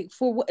I'm like,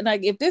 for what?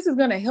 Like, if this is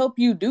gonna help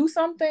you do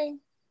something,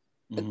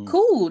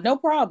 cool, no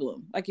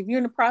problem. Like, if you're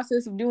in the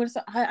process of doing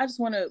something, I just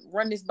want to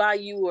run this by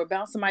you or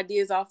bounce some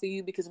ideas off of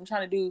you because I'm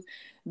trying to do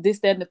this,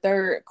 that, and the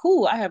third.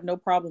 Cool, I have no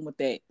problem with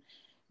that.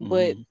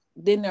 But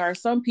then there are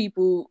some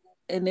people,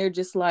 and they're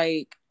just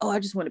like, oh, I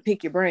just want to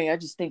pick your brain. I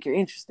just think you're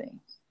interesting.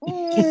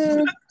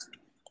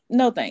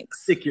 No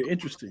thanks. I think you're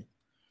interesting.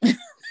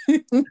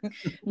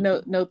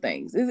 No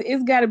thanks.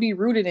 It's got to be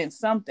rooted in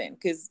something,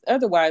 because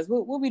otherwise,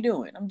 what we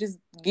doing? I'm just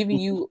giving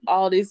you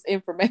all this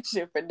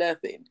information for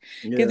nothing.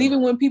 Because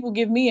even when people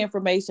give me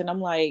information,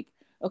 I'm like,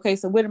 okay,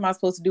 so what am I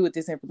supposed to do with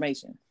this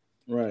information?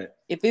 Right.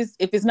 If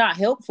it's not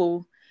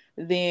helpful,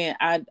 then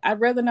I'd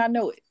rather not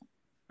know it.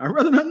 I'd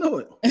rather not know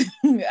it.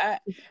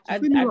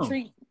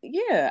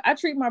 I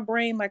treat my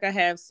brain like I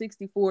have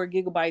 64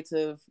 gigabytes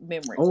of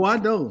memory. Oh, I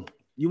know.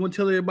 You want to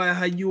tell everybody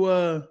how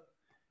you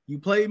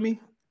played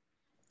me?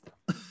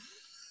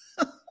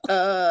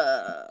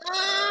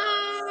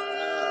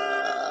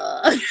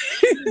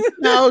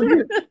 No,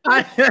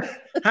 I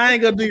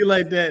ain't gonna do you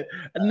like that.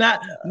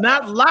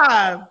 Not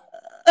live.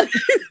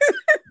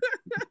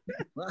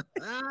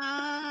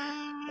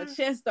 My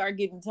chest start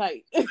getting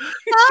tight. We're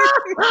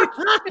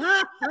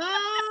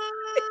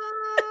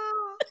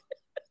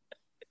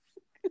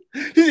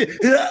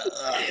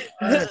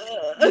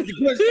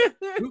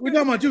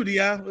talking about you,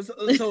 Di.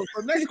 So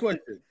next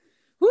question.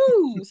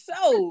 Whoo,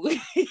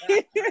 we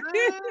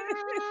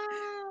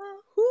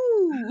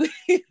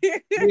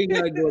ain't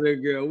gotta go there,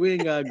 girl. We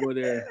ain't gotta go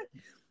there.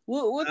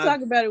 We'll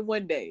talk about it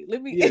one day.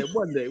 One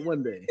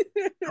day.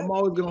 I'm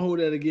always gonna hold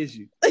that against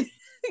you.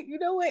 You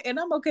know what? And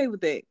I'm okay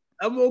with that.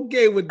 I'm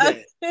okay with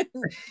that.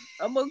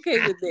 I'm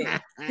okay with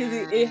that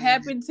because it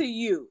happened to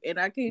you, and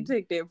I can't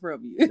take that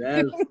from you.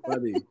 That's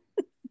funny.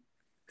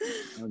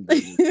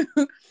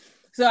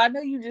 So I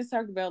know you just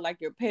talked about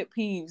like your pet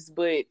peeves,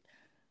 but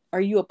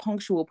are you a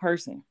punctual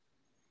person?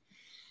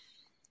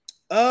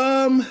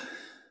 Some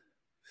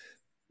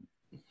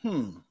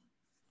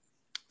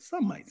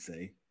might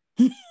say.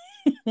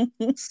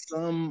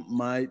 Some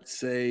might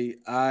say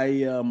I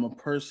am a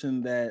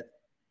person that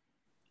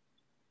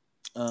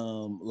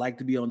like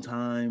to be on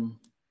time,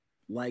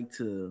 like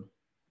to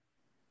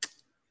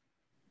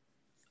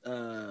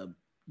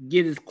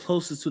get as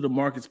closest to the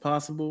mark as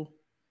possible.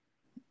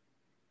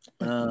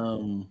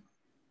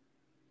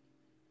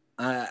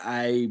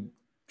 I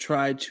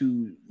try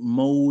to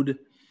mold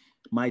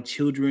my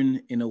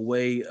children in a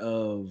way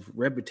of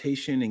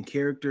reputation and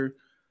character,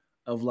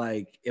 of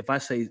like, if I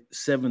say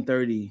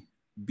 7:30,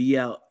 be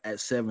out at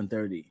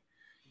 7:30.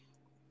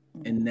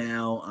 And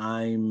now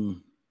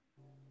I'm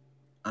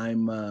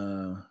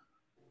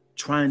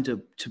trying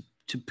to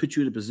put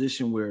you in a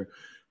position where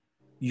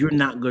you're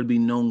not going to be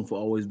known for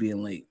always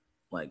being late.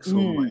 Like,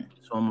 so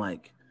I'm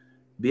like,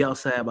 be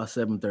outside by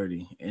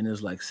 7:30, and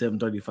it's like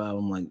 7:35.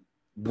 I'm like,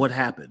 what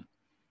happened?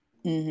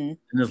 Mm-hmm.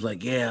 And it's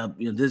like, yeah,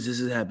 this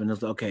is happening.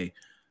 It's like, okay,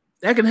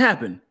 that can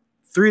happen.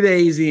 3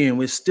 days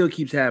in, it still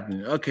keeps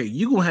happening. Okay,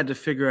 you're gonna have to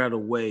figure out a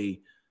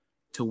way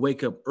to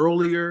wake up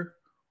earlier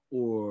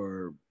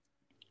or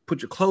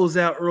put your clothes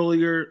out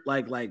earlier.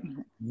 Like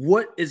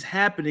what is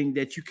happening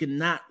that you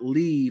cannot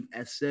leave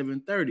at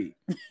 7:30?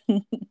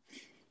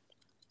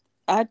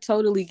 I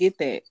totally get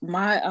that.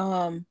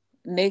 My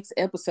next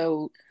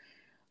episode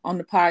on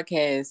the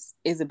podcast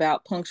is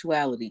about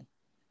punctuality.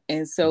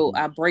 And so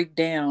I break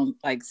down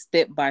like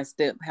step by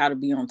step how to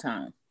be on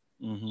time.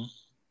 Mm-hmm.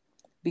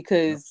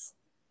 Because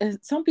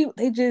some people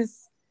they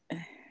just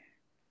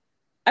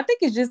I think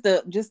it's just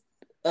a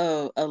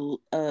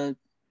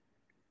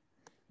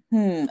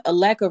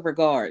lack of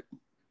regard.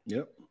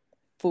 Yep.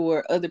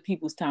 For other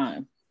people's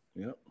time.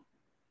 Yep.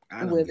 I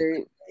don't Whether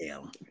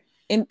damn.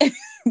 And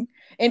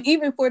and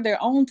even for their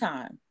own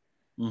time.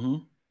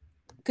 Mm-hmm.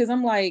 Because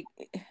I'm like,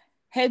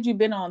 had you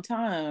been on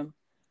time,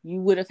 you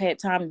would have had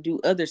time to do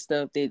other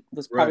stuff that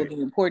was probably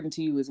important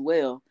to you as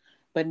well.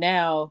 But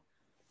now,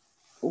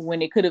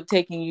 when it could have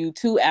taken you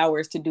 2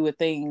 hours to do a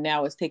thing,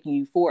 now it's taking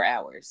you 4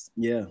 hours.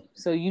 Yeah.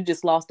 So you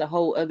just lost a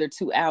whole other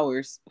 2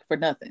 hours for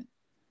nothing.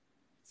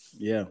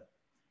 Yeah.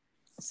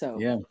 So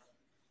yeah.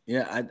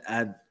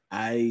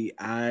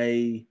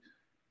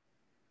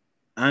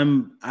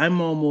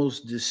 I'm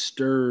almost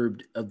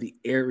disturbed of the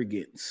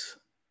arrogance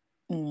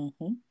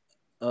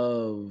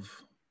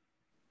of,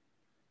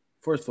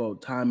 first of all,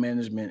 time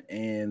management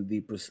and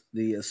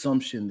the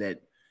assumption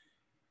that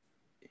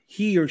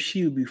he or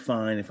she will be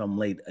fine if I'm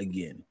late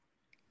again.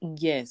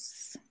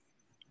 Yes.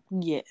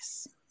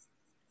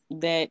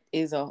 That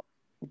is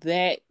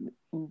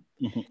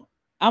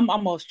I'm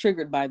almost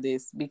triggered by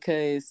this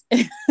because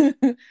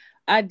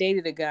I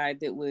dated a guy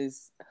that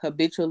was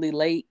habitually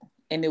late,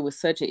 and it was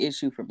such an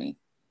issue for me.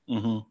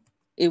 Mm-hmm.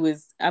 It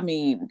was, I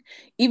mean,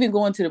 even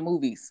going to the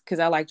movies, because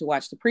I like to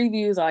watch the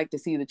previews. I like to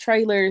see the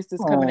trailers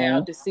that's coming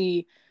out to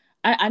see.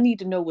 I need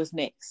to know what's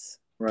next.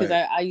 Because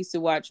I used to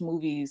watch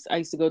movies. I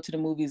used to go to the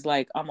movies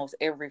like almost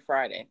every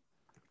Friday.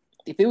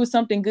 If it was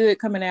something good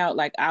coming out,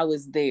 like I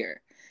was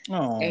there.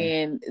 Aww.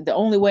 And the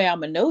only way I'm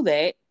going to know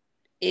that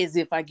is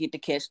if I get to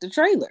catch the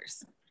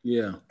trailers.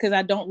 Yeah. Because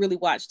I don't really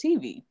watch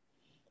TV.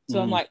 So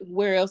I'm like,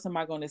 where else am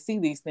I going to see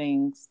these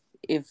things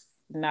if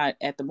not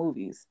at the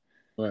movies?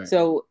 Right.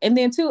 So, and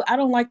then too, I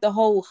don't like the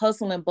whole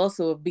hustle and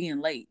bustle of being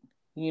late.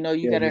 You know,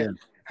 you gotta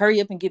hurry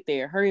up and get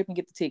there, hurry up and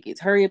get the tickets,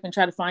 hurry up and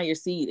try to find your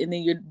seat. And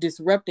then you're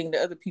disrupting the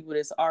other people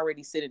that's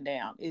already sitting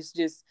down. It's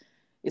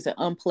an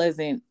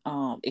unpleasant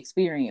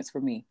experience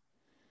for me.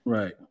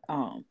 Right.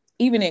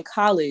 Even in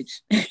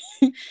college,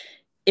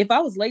 if I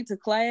was late to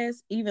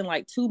class, even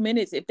like 2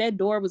 minutes, if that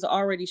door was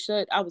already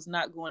shut, I was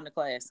not going to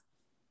class.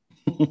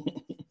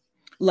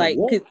 Like,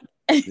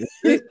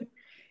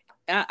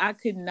 I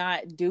could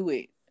not do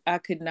it. I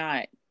could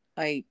not,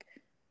 like,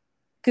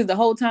 because the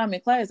whole time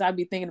in class, I'd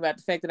be thinking about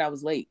the fact that I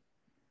was late.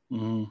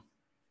 Mm-hmm.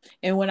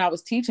 And when I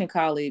was teaching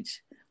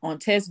college on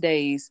test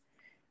days,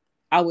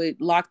 I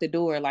would lock the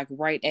door like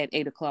right at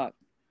 8:00.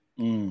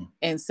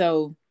 And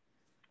so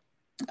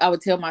I would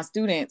tell my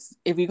students,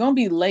 if you're going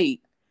to be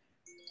late,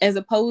 as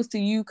opposed to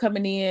you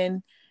coming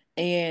in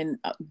and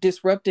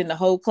disrupting the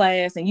whole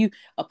class and you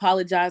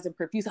apologizing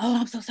profuse,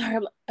 oh, I'm so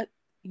sorry.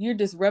 You're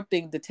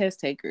disrupting the test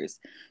takers.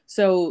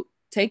 So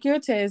take your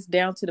test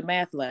down to the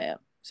math lab.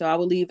 So I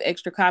will leave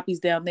extra copies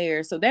down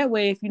there. So that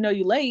way, if you know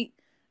you're late,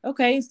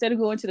 okay, instead of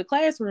going to the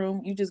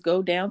classroom, you just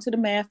go down to the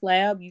math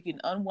lab. You can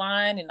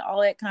unwind and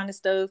all that kind of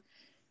stuff.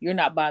 You're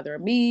not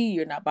bothering me.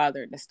 You're not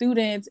bothering the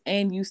students.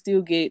 And you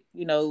still get,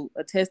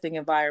 a testing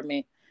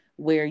environment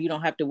where you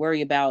don't have to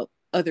worry about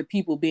other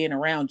people being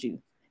around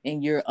you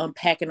and you're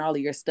unpacking all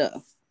of your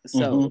stuff.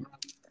 So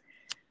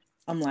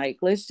I'm like,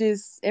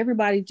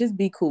 everybody just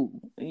be cool.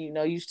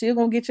 You still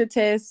gonna get your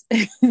test.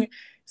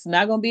 It's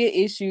not gonna be an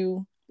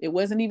issue. It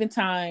wasn't even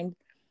timed.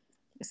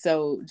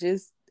 So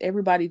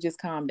everybody just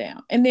calm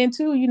down. And then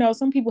too,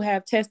 some people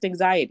have test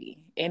anxiety.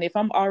 And if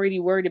I'm already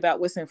worried about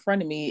what's in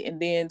front of me and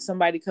then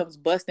somebody comes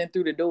busting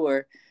through the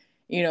door,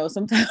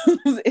 sometimes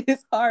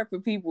it's hard for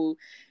people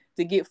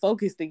to get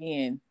focused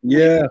again.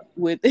 Yeah.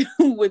 With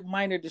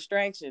minor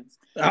distractions.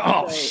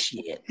 Oh,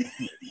 shit.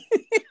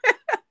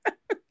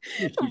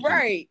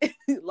 Right.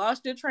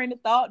 Lost your train of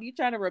thought. You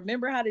trying to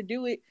remember how to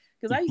do it.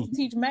 Because I used to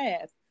teach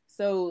math.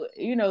 So,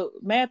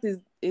 math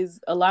is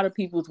a lot of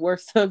people's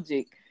worst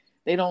subject.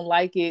 They don't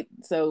like it.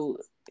 So,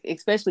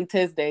 especially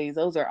test days,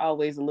 those are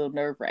always a little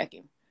nerve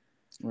wracking.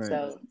 Right.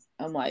 So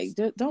I'm like,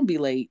 don't be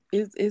late.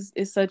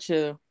 It's such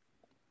a,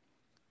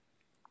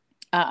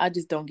 I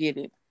just don't get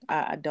it.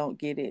 I don't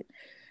get it.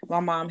 My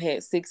mom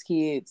had 6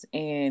 kids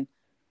and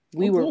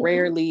we were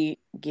rarely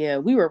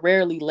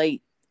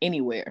late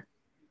anywhere.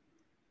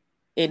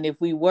 And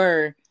if we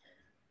were,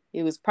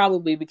 it was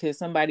probably because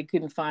somebody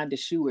couldn't find a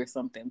shoe or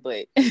something.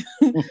 But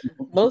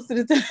most of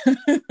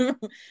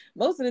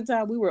the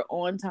time we were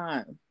on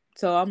time.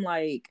 So I'm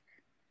like,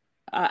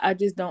 I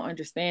just don't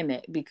understand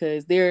that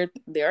because there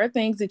are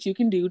things that you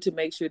can do to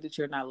make sure that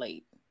you're not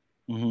late.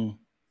 Mm-hmm.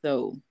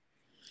 So,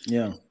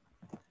 yeah,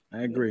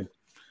 I agree.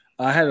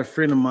 I had a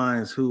friend of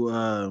mine who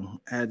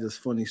had this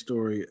funny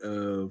story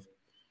of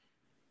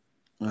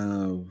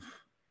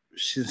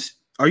she's.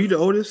 Are you the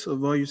oldest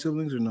of all your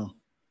siblings or no?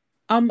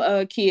 I'm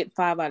a kid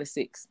 5 out of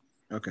 6.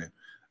 Okay,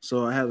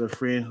 so I had a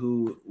friend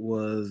who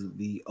was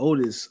the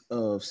oldest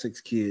of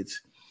 6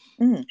 kids,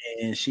 Mhm.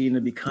 and she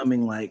ended up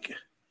becoming like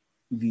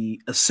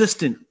the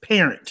assistant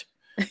parent,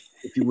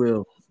 if you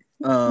will.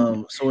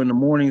 So in the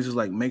mornings, it's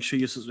like make sure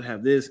your sister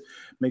have this,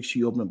 make sure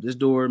you open up this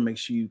door, make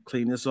sure you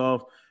clean this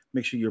off,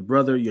 make sure your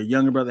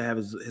younger brother, have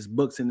his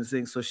books in this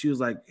thing. So she was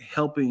like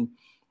helping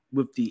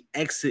with the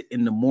exit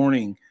in the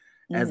morning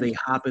as they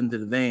hop into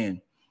the van.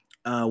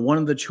 One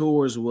of the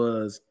chores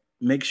was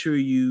make sure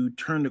you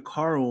turn the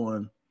car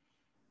on.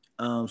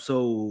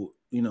 So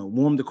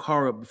warm the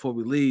car up before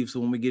we leave.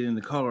 So when we get in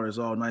the car, it's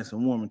all nice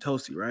and warm and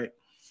toasty, right?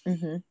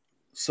 Mm-hmm.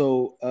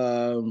 So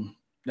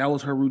that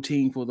was her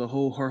routine for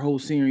her whole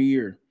senior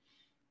year.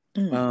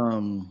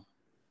 Mm.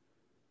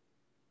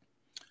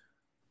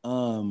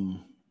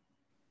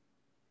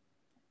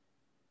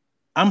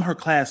 I'm her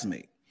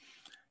classmate,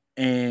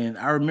 and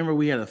I remember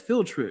we had a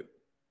field trip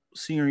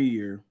senior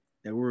year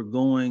that we were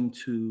going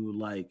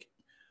to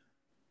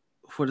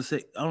for the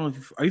sake. I don't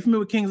know are you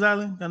familiar with Kings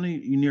Island? I know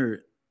you near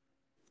it.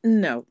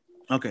 No.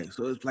 Okay,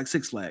 so it's like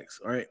Six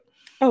Flags, all right?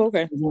 Oh,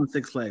 okay. We went to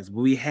Six Flags,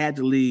 but we had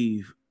to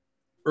leave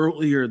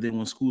earlier than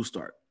when school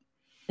started.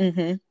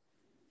 Mm-hmm.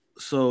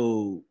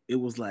 So it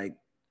was like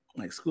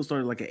school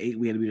started like at 8.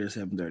 We had to be there at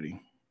 7:30.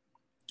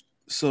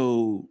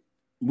 So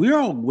we're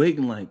all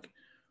waiting like,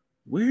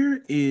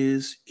 where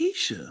is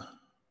Isha?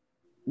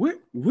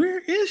 Where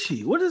is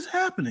she? What is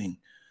happening?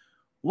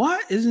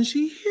 Why isn't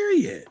she here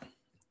yet?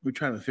 We're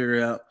trying to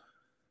figure out.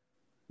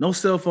 No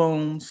cell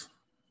phones,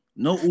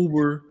 no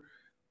Uber.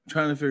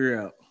 Trying to figure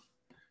out.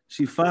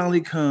 She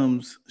finally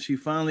comes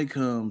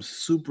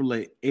super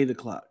late,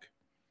 8:00.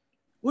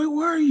 Where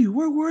were you?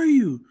 Where were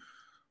you?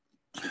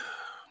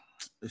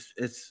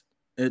 It's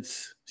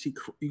she.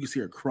 You can see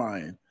her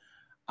crying,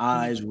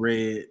 eyes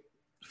red,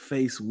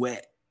 face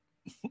wet.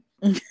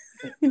 when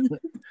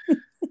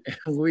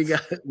we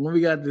got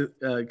to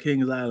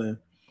Kings Island,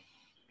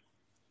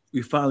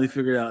 we finally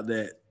figured out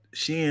that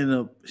she ended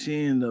up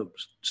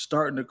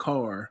starting the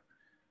car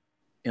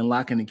and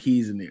locking the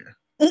keys in there.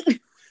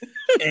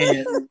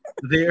 And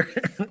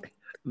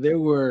there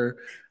were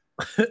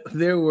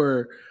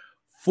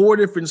 4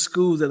 different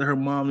schools that her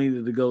mom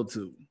needed to go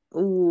to.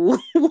 Ooh.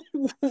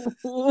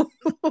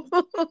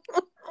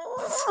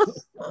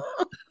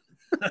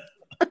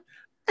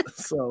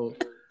 So,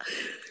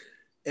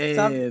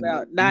 talk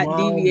about not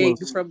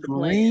deviating from the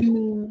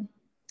plan.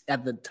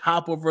 At the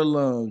top of her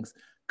lungs,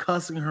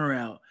 cussing her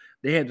out.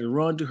 They had to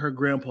run to her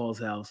grandpa's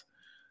house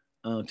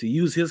to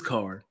use his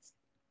car,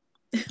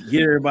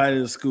 get everybody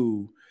to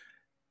school.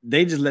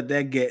 They just let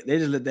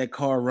that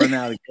car run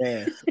out of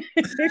gas.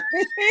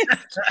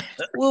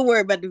 We'll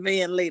worry about the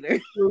van later.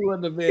 Just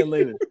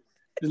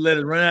let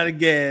it run out of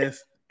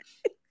gas.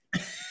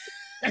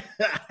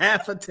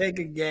 Half a tank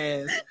of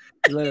gas.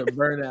 Let it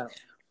burn out.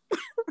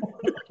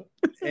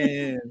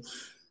 And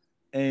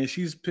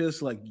she's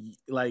pissed I'm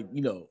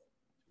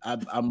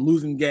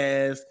losing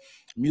gas.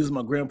 I'm using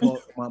my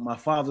my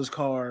father's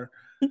car.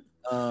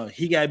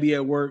 He gotta be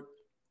at work.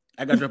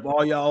 I gotta drop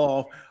all y'all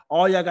off.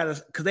 All y'all gotta,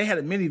 because they had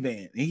a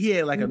minivan and he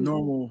had like a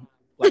normal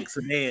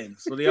sedan.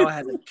 So they all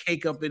had to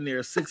cake up in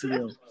there, 6 of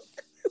them.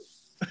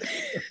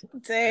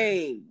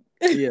 Dang.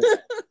 Yeah.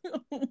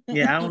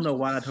 Yeah, I don't know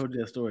why I told you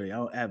that story.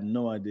 I have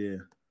no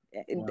idea.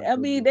 I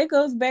mean, that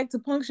goes back to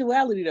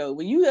punctuality though.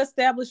 When you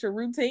establish a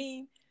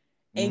routine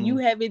and you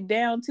have it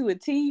down to a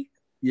T,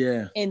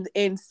 yeah,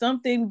 and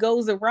something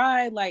goes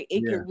awry, like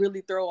it can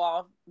really throw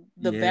off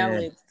the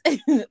balance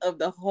of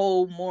the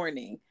whole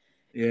morning.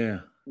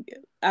 Yeah.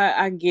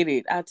 I get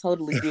it. I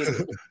totally get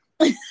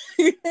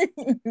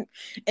it.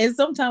 And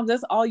sometimes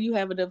that's all you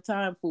have enough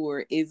time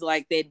for is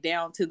like that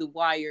down to the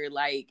wire,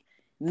 like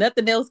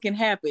nothing else can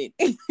happen.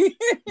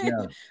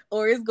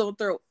 Or it's gonna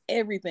throw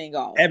everything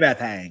off.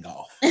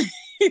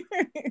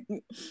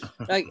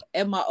 Like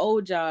at my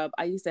old job,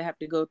 I used to have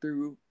to go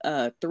through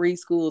 3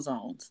 school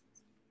zones.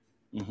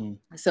 Mm-hmm.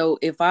 So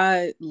if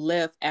I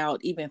left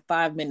out even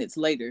 5 minutes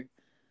later,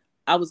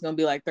 I was gonna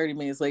be like 30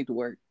 minutes late to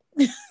work.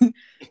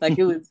 Like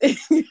it was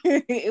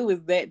it was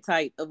that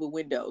tight of a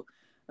window.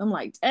 I'm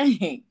like,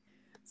 dang.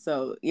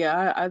 So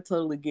yeah, I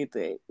totally get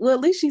that. Well, at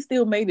least she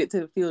still made it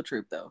to the field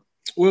trip though.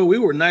 Well, we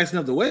were nice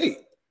enough to wait.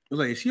 I was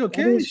like, is she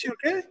okay? Is she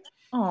okay?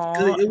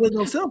 Because it was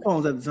no cell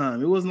phones at the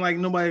time. It wasn't like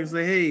nobody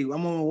say, hey,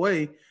 I'm on my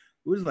way. It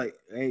was like,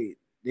 hey,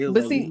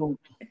 but see,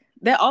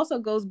 that also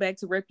goes back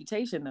to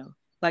reputation though.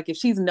 Like if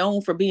she's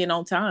known for being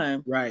on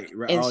time, right,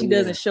 and she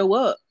doesn't show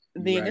up,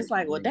 then it's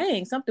like, well,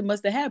 dang, something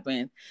must have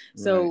happened.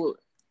 So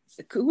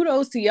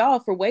kudos to y'all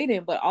for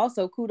waiting, but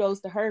also kudos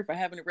to her for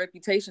having a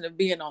reputation of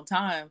being on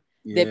time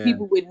that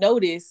people would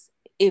notice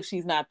if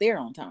she's not there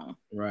on time.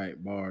 Right,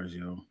 bars,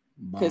 yo.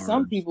 Because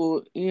some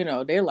people,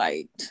 they're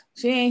like,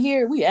 she ain't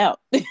here, we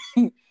out.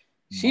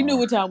 She knew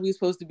what time we were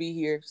supposed to be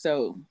here.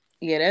 So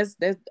yeah,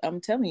 that's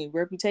I'm telling you,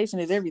 reputation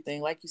is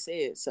everything, like you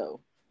said. So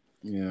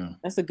Yeah.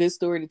 That's a good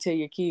story to tell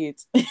your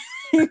kids.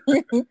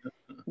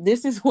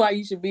 This is why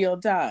you should be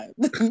on time.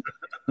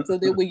 So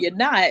that when you're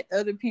not,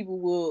 other people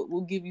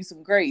will give you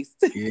some grace.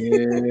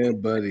 Yeah,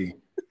 buddy.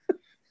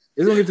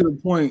 It's gonna get to the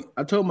point.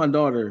 I told my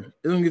daughter,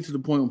 it's gonna get to the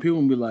point when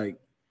people will be like,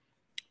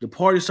 the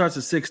party starts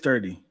at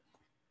 6:30,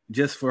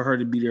 just for her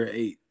to be there at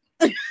 8.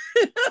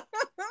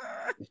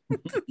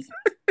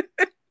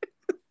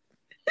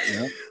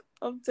 Yeah.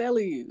 I'm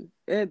telling you,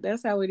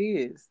 that's how it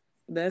is.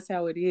 That's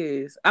how it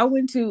is. I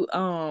went to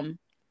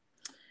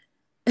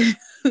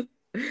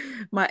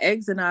my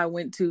ex and I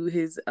went to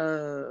his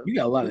You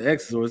got a lot of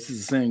exes, or this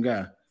is the same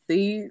guy.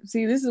 See,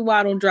 this is why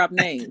I don't drop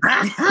names.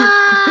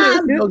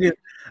 I'm joking.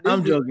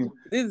 I'm joking.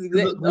 This is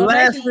The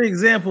last 3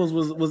 examples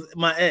was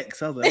my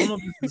ex. I was like, I don't know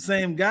if it's the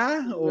same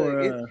guy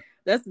or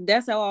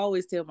that's how I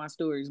always tell my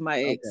stories, my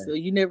ex. Okay. So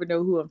you never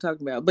know who I'm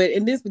talking about. But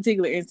in this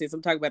particular instance,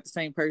 I'm talking about the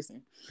same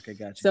person. Okay,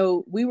 gotcha.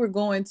 So we were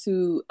going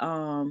to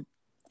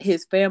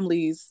his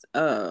family's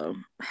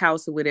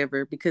house or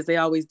whatever, because they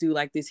always do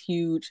like this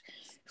huge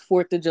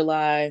 4th of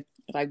July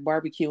like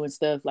barbecue and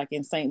stuff like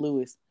in St.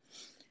 Louis.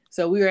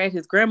 So we were at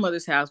his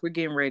grandmother's house. We're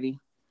getting ready.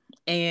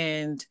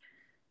 And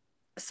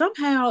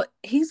somehow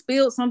he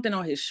spilled something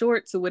on his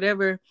shorts or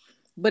whatever.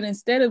 But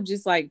instead of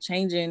just like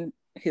changing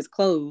his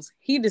clothes,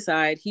 he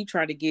decided he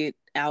tried to get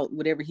out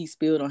whatever he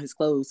spilled on his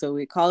clothes. So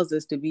it caused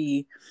us to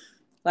be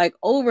like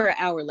over an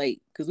hour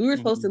late, because we were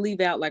supposed to leave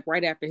out like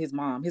right after his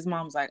mom. His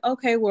mom's like,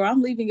 okay, well,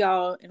 I'm leaving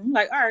y'all. And I'm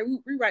like, all right,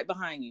 we're right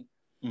behind you.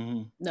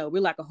 Mm-hmm. No,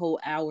 we're like a whole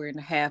hour and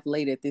a half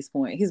late at this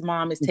point. His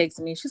mom is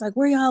texting me. She's like,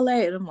 where y'all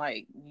at? And I'm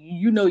like,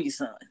 you know your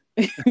son.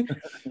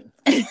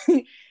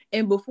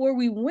 And before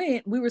we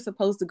went, we were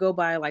supposed to go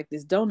by like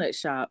this donut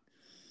shop.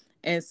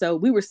 And so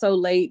we were so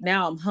late.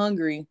 Now I'm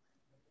hungry.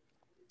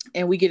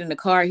 And we get in the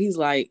car. He's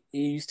like,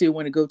 you still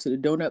want to go to the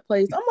donut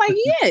place? I'm like,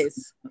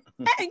 yes.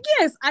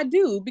 Yes, I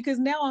do. Because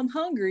now I'm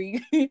hungry.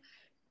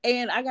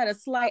 And I got a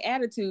slight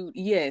attitude.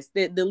 Yes,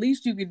 that the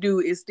least you could do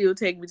is still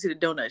take me to the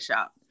donut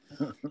shop.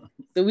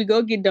 So we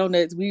go get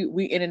donuts.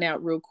 We in and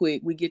out real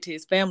quick. We get to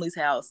his family's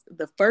house.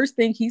 The first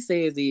thing he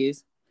says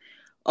is,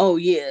 oh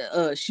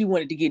yeah, she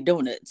wanted to get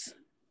donuts.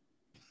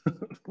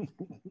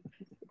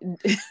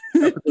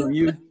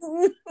 You?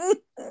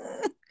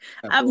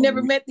 I've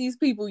never met these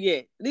people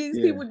yet. These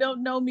people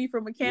don't know me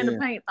from a can of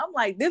paint. I'm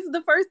like, this is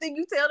the first thing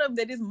you tell them,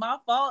 that it's my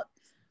fault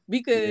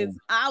because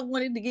I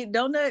wanted to get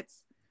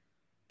donuts.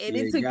 And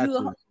it took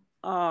you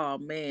oh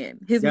man.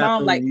 His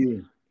mom, like,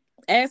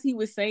 as he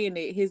was saying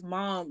it, his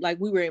mom, like,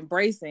 we were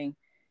embracing.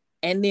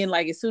 And then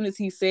like as soon as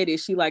he said it,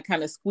 she like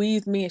kind of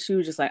squeezed me and she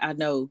was just like, I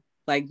know.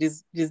 Like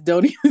just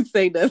don't even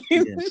say nothing.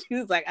 Yeah. She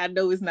was like, I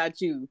know it's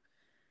not you.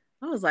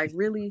 I was like,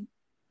 really?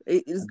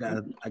 I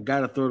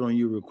gotta throw it on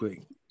you real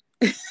quick.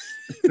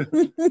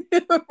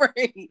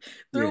 Right.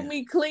 Threw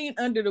me clean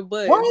under the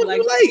bus. Why was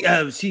like, you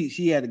late?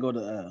 She had to go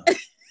to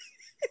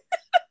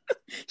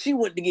she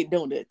wanted to get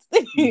donuts.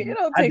 It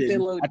don't take that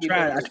long. I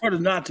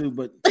tried not to,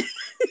 but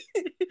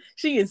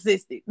she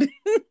insisted.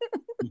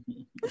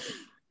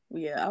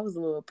 Yeah, I was a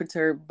little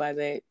perturbed by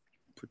that.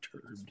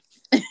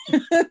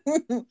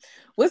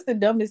 What's the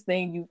dumbest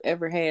thing you've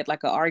ever had,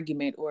 like an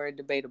argument or a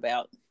debate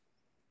about?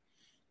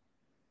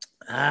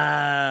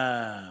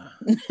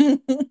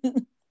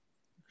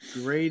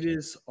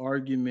 Greatest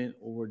argument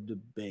or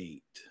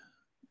debate.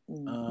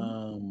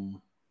 The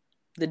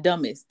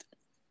dumbest.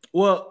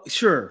 Well,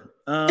 sure.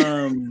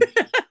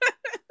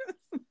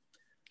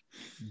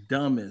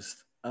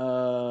 Dumbest.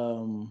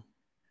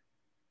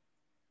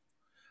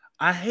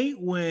 I hate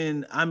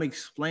when I'm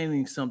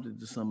explaining something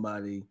to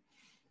somebody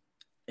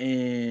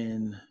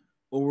or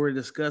we're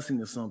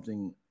discussing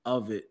something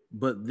of it,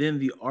 but then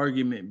the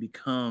argument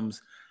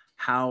becomes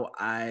how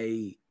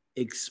I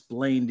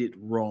explained it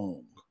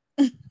wrong.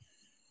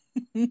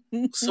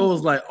 So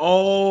it's like,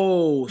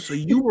 oh, so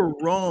you were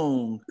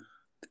wrong,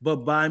 but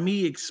by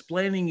me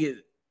explaining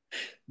it,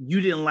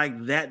 you didn't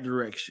like that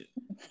direction.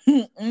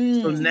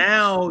 So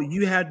now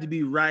you have to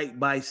be right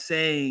by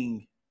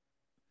saying,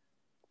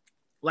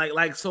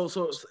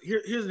 so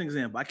here's an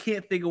example. I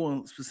can't think of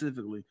one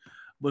specifically,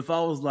 but if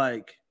I was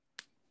like,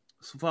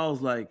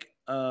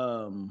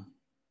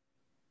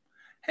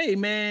 hey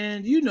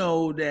man, you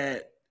know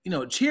that,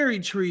 cherry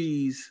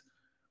trees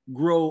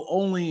grow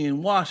only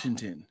in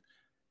Washington.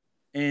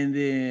 And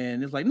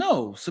then it's like,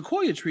 no,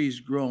 sequoia trees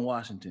grow in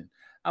Washington.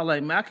 I was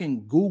like, man, I can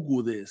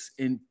Google this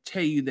and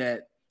tell you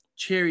that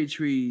cherry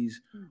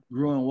trees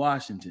grow in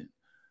Washington,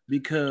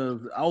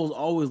 because I was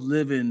always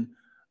living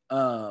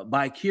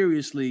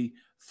vicariously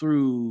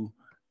through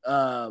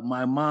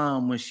my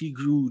mom when she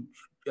grew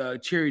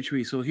cherry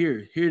trees. So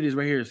here it is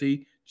right here.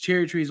 See,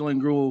 cherry trees only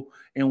grow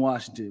in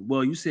Washington.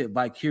 Well, you said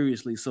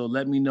vicariously, so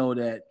let me know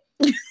that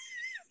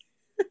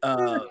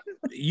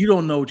you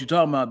don't know what you're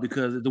talking about,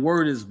 because the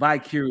word is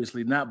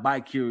vicariously, not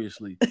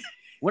bicuriously.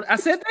 What, I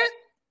said that?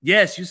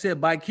 Yes, you said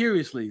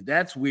vicariously.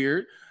 That's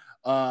weird.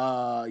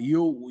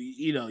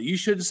 You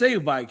shouldn't say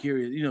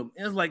vicarious.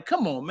 It's like,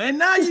 come on, man.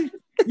 Now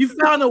you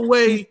found a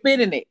way.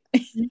 Spinning it.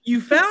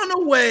 You found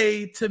a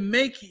way to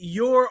make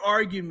your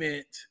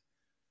argument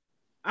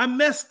I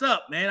messed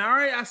up, man. All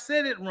right, I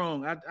said it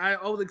wrong. I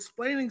was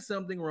explaining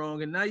something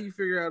wrong, and now you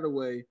figure out a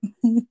way.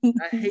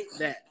 I hate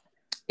that.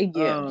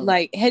 Yeah,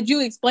 like had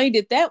you explained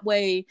it that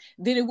way,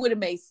 then it would have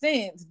made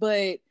sense.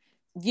 But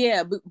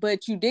yeah,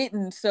 but you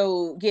didn't.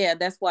 So yeah,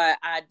 that's why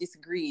I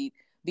disagreed,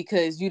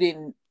 because you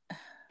didn't.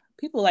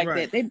 People like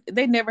Right. that,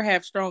 they never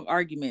have strong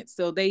arguments,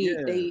 so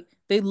they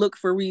look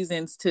for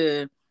reasons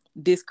to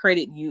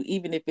discredit you,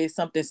 even if it's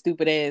something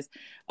stupid as,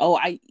 oh,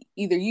 I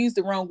either used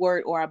the wrong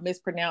word or I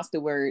mispronounced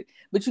the word,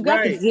 but you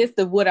got the gist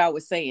of what I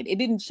was saying. It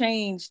didn't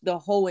change the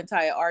whole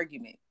entire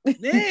argument.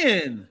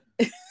 Man,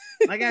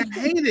 like I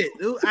hate it,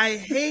 dude. I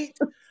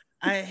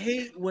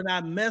hate when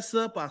I mess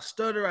up, I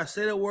stutter, I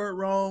say the word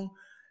wrong,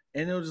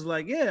 and it was just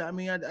like, yeah, I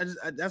mean,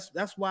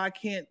 that's why I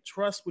can't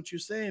trust what you're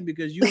saying,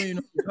 because you don't even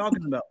know what you're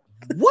talking about.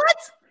 What?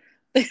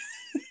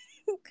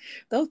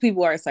 Those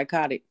people are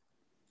psychotic.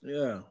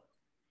 Yeah.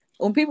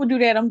 When people do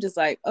that, I'm just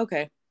like,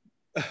 okay.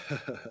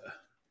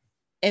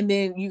 And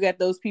then you got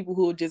those people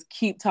who will just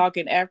keep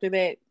talking after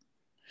that.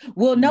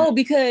 Well, no,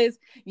 because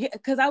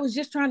I was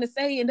just trying to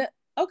say, and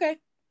okay.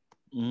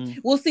 Mm-hmm.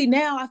 Well, see,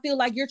 now I feel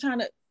like you're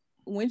trying to,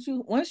 once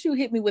you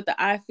hit me with the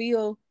I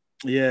feel,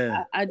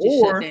 I just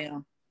shut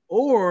down.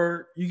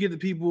 Or you get the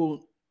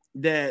people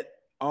that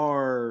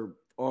are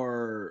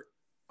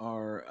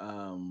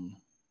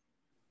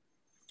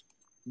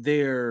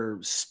they're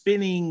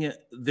spinning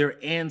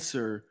their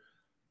answer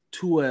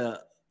to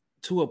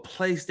a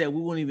place that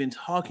we weren't even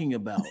talking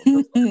about.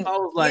 So if I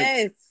was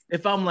like,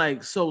 if I'm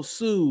like, so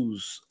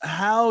Suze,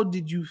 how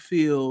did you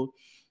feel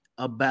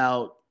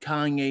about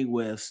Kanye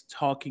West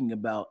talking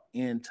about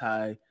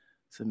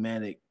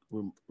anti-Semitic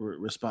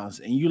response?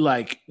 And you're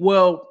like,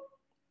 well,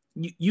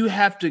 you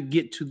have to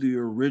get to the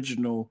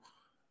original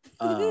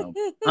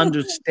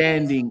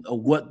understanding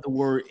of what the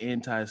word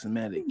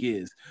anti-Semitic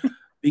is.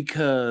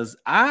 Because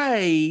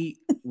I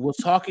was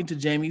talking to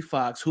Jamie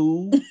Foxx,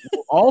 who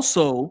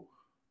also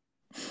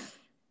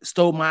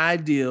stole my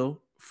idea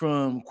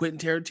from Quentin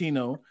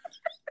Tarantino,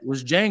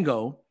 was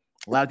Django.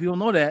 A lot of people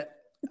know that.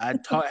 I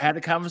had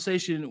a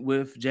conversation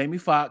with Jamie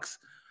Foxx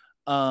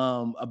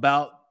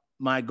about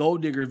my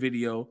Gold Digger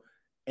video,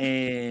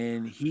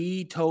 and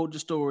he told the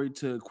story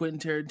to Quentin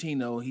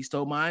Tarantino. He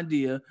stole my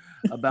idea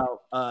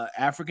about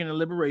African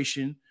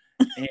liberation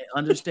and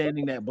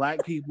understanding that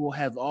Black people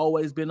have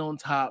always been on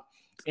top.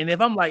 And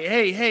if I'm like,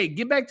 hey,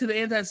 get back to the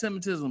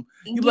anti-Semitism,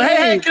 you're like,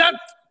 hey,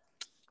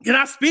 can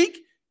I speak?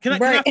 Can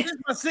I finish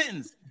my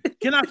sentence?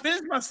 Can I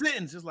finish my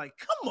sentence? It's like,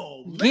 come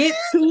on, man. Get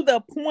to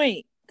the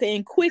point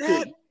and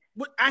quickly.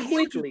 I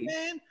hear you,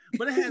 man,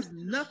 but it has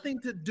nothing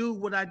to do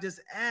with what I just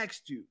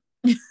asked you.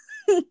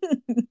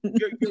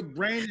 Your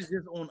brain is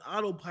just on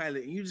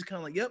autopilot, and you just kind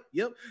of like, yep.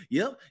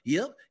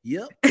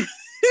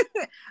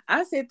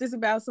 I said this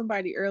about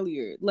somebody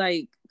earlier.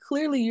 Like,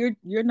 clearly,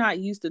 you're not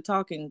used to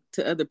talking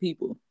to other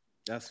people.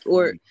 That's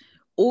funny.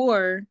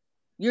 Or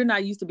you're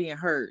not used to being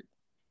heard.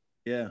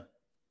 Yeah.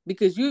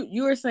 Because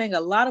you are saying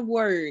a lot of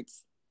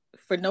words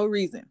for no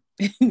reason.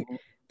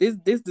 This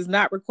does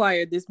not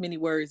require this many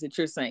words that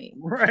you're saying.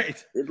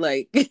 Right.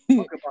 Like, talk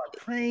about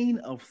train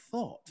of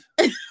thought.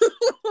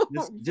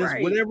 Just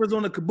whatever's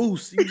on the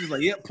caboose. You just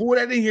like, pour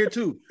that in here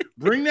too.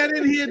 Bring that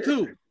in here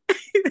too.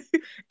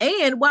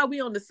 And while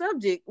we're on the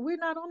subject, we're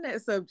not on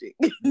that subject.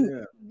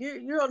 Yeah.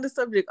 You're on the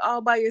subject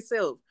all by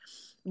yourself.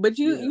 But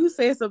you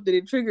said something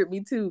that triggered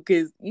me too,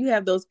 because you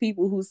have those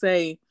people who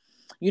say,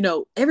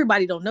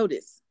 everybody don't know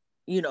this.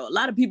 A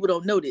lot of people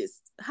don't know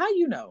this. How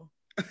you know?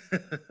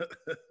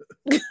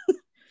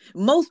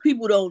 Most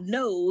people don't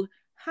know.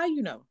 How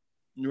you know?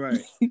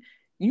 Right.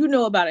 You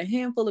know about a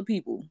handful of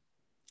people.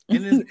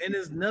 And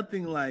it's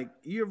nothing like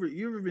you ever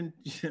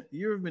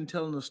been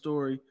telling a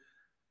story,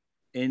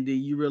 and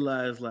then you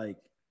realize like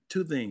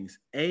two things: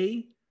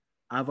 A,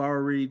 I've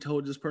already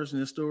told this person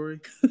this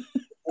story,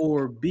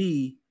 or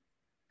B,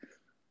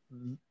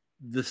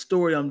 the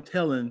story I'm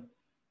telling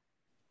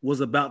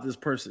was about this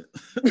person.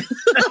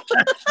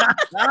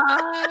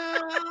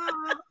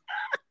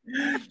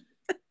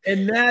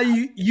 And now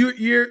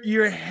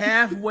you're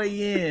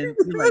halfway in.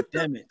 You're like,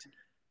 damn it,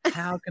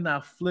 how can I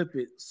flip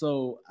it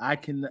so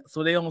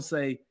they don't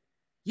say,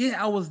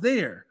 yeah, I was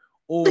there,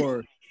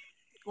 or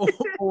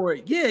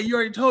yeah, you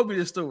already told me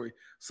this story.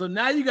 So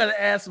now you got to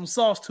add some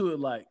sauce to it,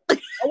 like,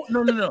 oh,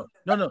 no,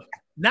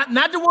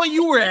 not the one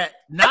you were at,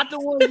 not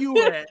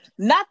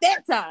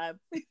that time.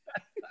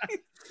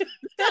 It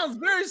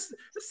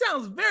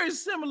sounds very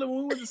similar when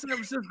we went to San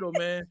Francisco,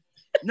 man.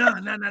 No.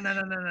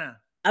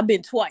 I've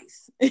been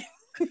twice.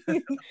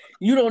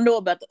 You don't know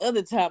about the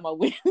other time I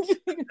went.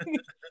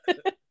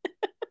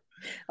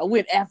 I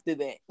went after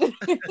that.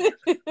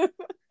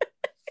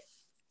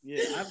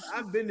 Yeah,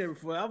 I've been there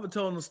before. I was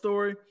telling the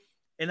story,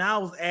 and I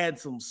was adding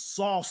some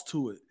sauce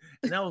to it,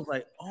 and I was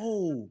like,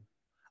 "Oh,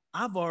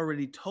 I've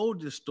already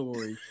told this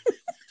story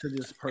to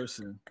this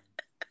person,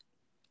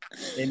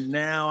 and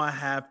now I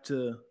have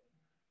to."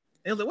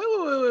 And I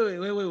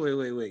was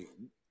like, wait.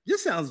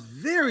 This sounds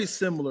very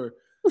similar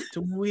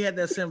to when we had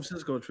that San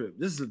Francisco trip.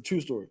 This is a true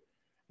story.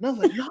 And I was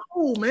like,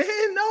 no,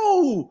 man,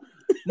 no.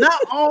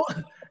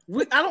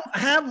 I don't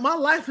have my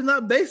life is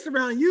not based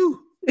around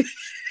you. I'm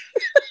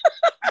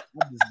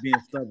just being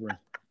stubborn.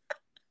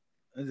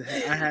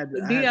 I had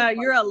Dion,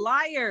 you're a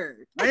liar.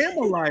 I am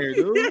a liar,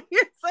 dude.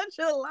 You're such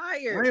a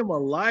liar. I am a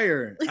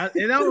liar,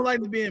 and I don't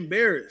like to be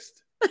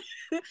embarrassed.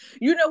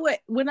 You know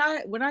what? When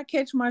I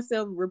catch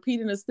myself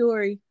repeating a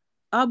story,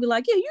 I'll be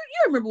like, "Yeah, you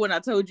remember when I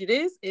told you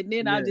this?" And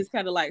then I just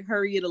kind of like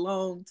hurry it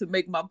along to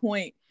make my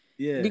point.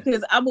 Yeah,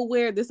 because I'm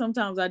aware that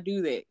sometimes I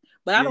do that,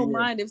 but I don't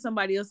mind if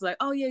somebody else is like,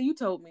 "Oh yeah, you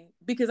told me,"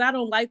 because I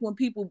don't like when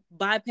people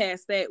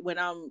bypass that when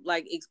I'm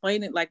like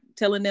explaining, like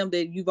telling them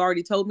that you've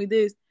already told me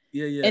this.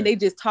 Yeah. And they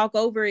just talk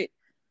over it.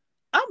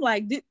 I'm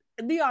like, the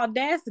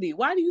audacity.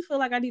 Why do you feel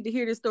like I need to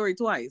hear this story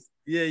twice?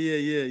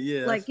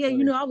 Yeah. Like,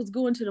 I was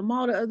going to the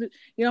mall I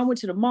went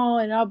to the mall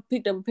and I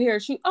picked up a pair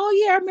of shoes. Oh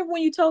yeah, I remember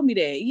when you told me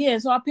that. Yeah,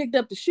 so I picked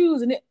up the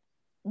shoes and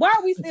why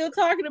are we still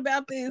talking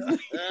about this?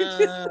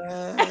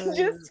 I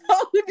just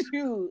told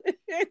you.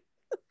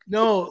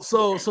 No,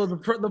 so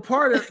the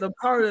part of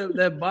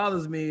that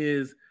bothers me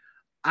is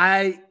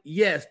the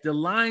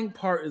lying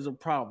part is a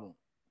problem.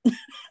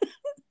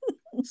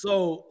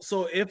 So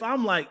if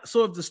I'm like,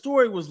 if the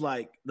story was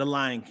like The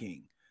Lion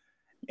King,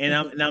 and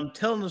I'm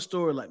telling the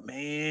story like,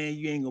 man,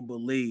 you ain't gonna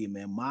believe,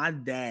 man, my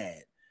dad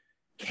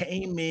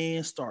came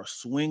in, started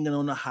swinging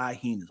on the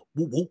hyenas,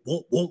 whoop,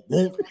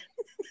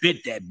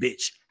 bit that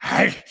bitch,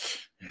 and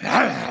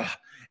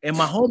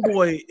my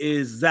homeboy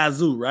is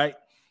Zazu, right?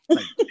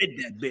 Like, bit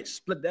that bitch,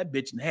 split that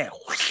bitch in half.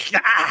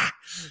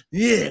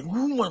 Yeah,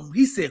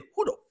 he said,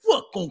 who the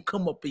fuck gonna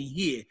come up in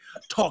here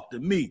talk to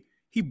me?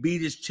 He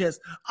beat his chest.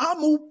 I'm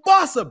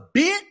Mufasa,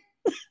 bitch.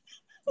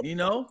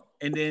 And I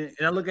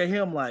look at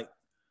him like,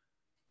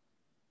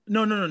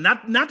 no,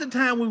 not the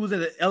time we was at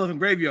the elephant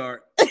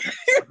graveyard. I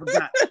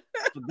forgot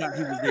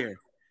he was there.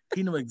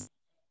 He knew exactly.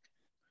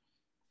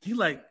 He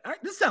like,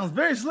 this sounds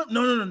very slim.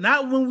 No,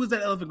 not when we was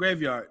at elephant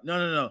graveyard.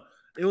 No.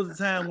 It was the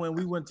time when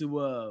we went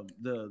to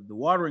the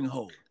watering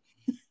hole,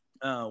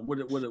 where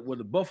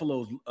the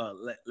buffaloes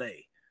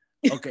lay.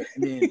 Okay,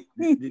 and then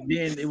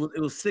it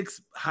was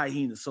 6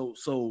 hyenas. So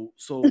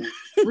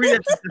 3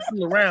 that's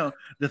still around.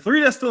 The 3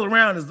 that's still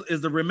around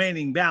is the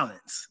remaining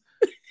balance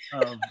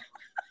of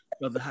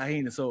the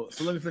hyenas. So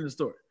let me finish the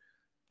story.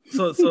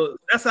 So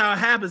that's how it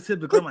happens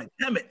typically. I'm like,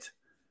 damn it,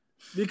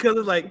 because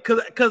it's like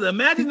because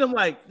imagine them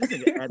like, this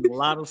nigga added a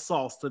lot of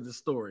sauce to the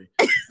story.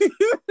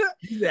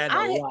 He's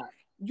adding a lot.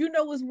 You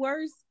know what's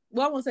worse?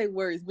 Well, I won't say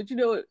worse, but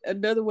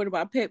another one of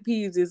my pet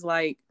peeves is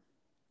like,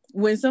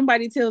 when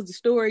somebody tells the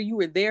story you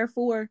were there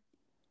for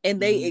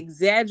and they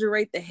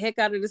exaggerate the heck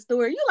out of the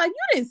story, you're like, you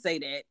didn't say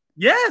that.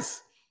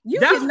 Yes.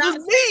 That's not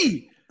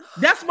me.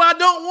 That's what I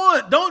don't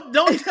want. Don't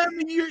tell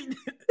me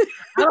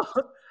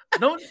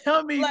don't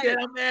tell me like, that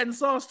I'm adding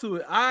sauce to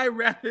it. I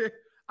rather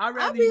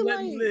you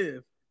let me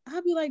live.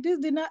 I'll be like, this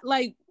did not,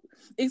 like,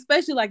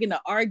 especially like in an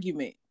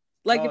argument.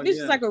 Like if it's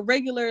just like a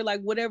regular,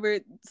 like whatever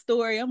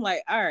story, I'm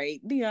like, all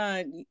right,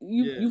 Dion,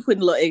 you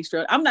putting a little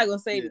extra. I'm not gonna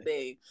say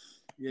anything.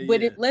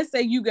 But if, let's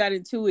say you got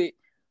into it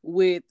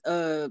with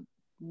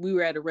we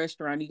were at a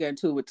restaurant, you got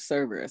into it with the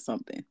server or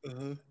something,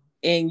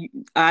 and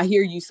I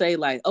hear you say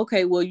like,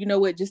 okay, well, you know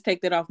what, just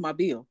take that off my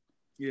bill.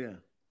 Yeah.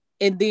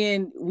 And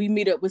then we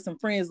meet up with some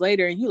friends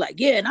later, and you like,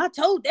 yeah, and I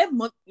told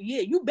them,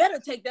 you better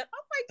take that. I'm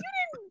like,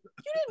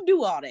 you didn't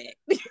do all that.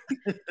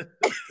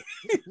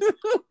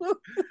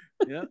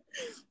 Yeah.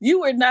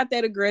 You were not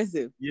that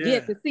aggressive. Yeah.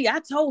 To see, I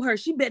told her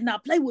she better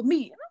not play with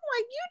me. And I'm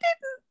like,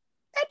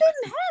 that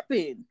didn't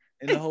happen.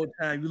 And the whole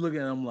time you look at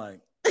him like,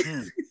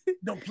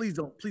 no, please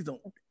don't.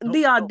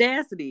 The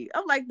audacity.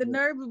 I'm like, the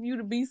nerve of you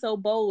to be so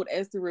bold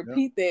as to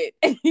repeat that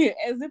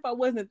as if I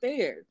wasn't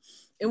there.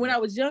 And when I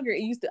was younger,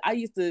 I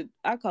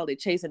called it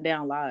chasing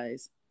down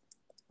lies.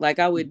 Like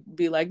I would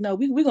be like, no,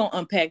 we're gonna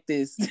unpack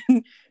this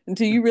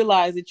until you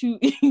realize that you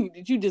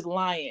just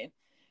lying.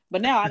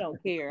 But now I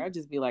don't care. I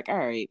just be like, all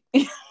right.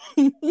 That's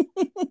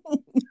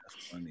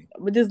funny.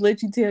 But just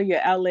let you tell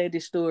your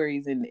outlandish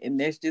stories and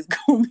that's just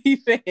gonna be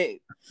that.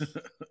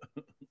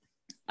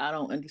 I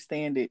don't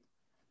understand it.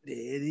 There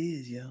it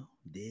is, yo.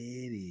 There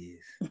it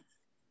is.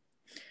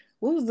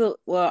 I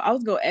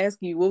was gonna ask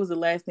you, what was the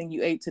last thing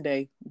you ate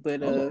today?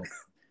 But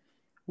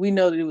we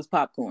know that it was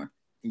popcorn.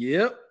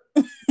 Yep.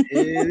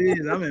 It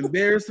is. I'm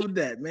embarrassed with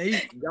that, man.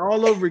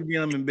 All over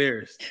again, I'm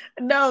embarrassed.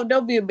 No,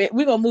 don't be embarrassed.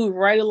 We're gonna move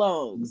right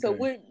along. Okay.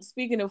 So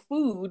speaking of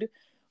food,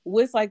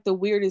 what's like the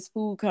weirdest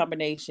food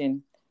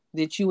combination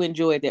that you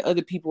enjoyed that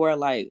other people are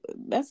like,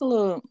 that's a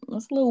little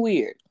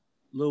weird?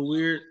 A little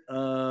weird.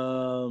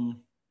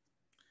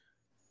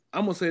 I'm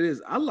gonna say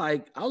this. I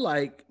like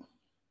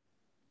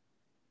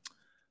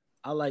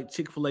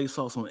Chick-fil-A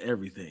sauce on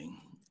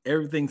everything.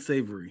 Everything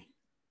savory.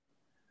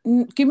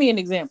 Give me an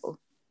example.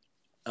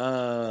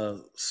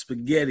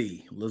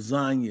 Spaghetti,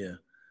 lasagna,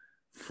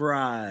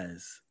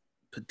 fries,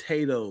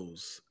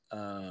 potatoes,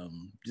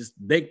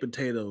 just baked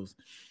potatoes,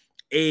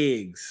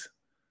 eggs,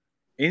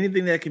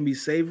 anything that can be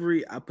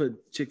savory. I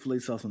put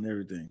Chick-fil-A sauce on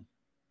everything.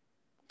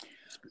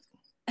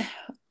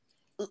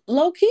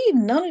 Low key,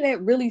 none of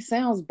that really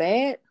sounds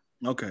bad.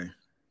 Okay.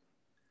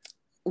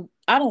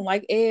 I don't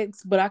like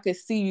eggs, but I could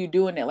see you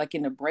doing it like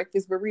in a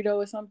breakfast burrito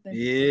or something.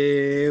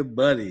 Yeah,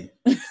 buddy.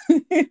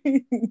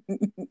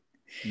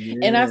 Yeah.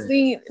 And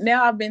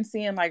I've been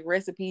seeing like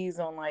recipes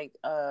on like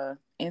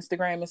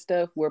Instagram and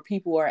stuff where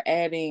people are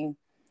adding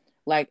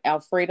like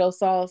Alfredo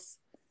sauce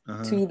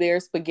to their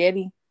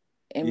spaghetti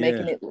and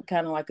making it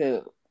kind of like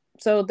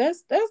so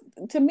that's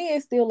to me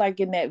it's still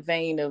like in that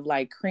vein of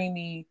like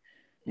creamy,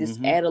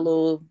 just add a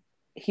little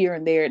here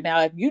and there.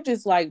 Now if you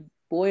just like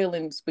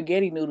boiling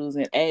spaghetti noodles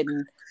and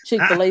adding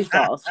Chick-fil-A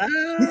sauce, I'm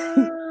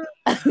gonna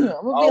be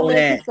a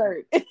little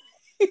concerned.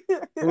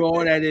 Throw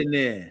all that in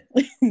there.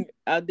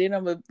 Then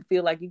I'm gonna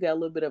feel like you got a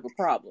little bit of a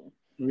problem.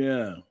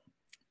 Yeah.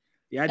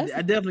 I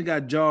definitely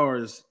got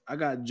jars. I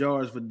got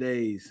jars for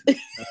days.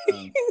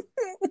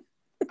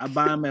 I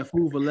buy them at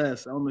Food for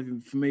Less. I don't know if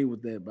you're familiar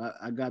with that, but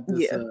I got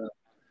this.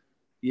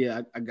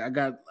 I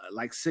got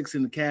like 6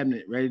 in the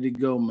cabinet ready to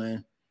go,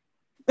 man.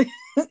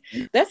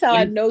 That's how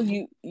I know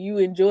you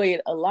enjoy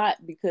it a lot,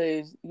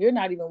 because you're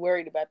not even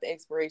worried about the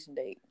expiration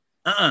date.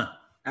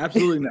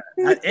 Absolutely not.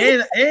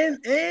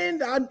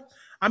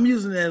 I'm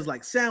using it as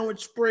like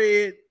sandwich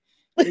spread.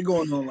 They're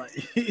going on like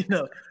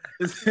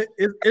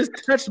it's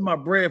touching my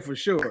bread for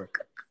sure.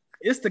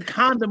 It's the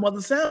condom of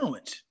the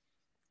sandwich.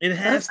 It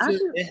has to.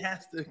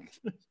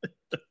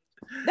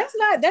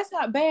 That's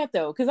not bad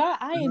though, because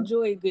I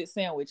enjoy a good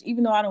sandwich.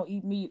 Even though I don't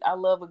eat meat, I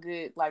love a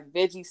good like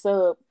veggie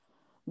sub.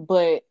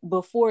 But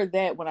before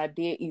that, when I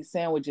did eat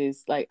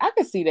sandwiches, like I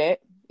could see that,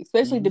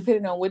 especially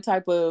depending on what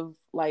type of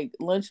like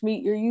lunch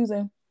meat you're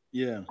using.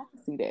 Yeah, I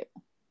can see that.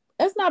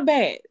 That's not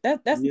bad.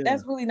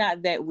 That's really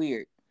not that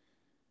weird.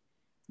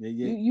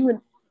 Yeah. You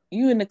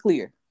in the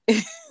clear.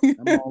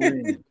 I'm all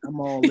in.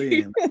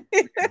 You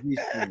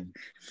in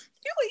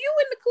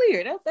the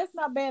clear. That's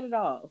not bad at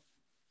all.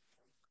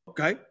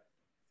 Okay.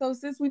 So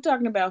since we're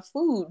talking about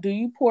food, do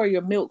you pour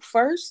your milk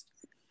first?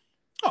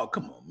 Oh,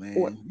 come on,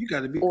 man. You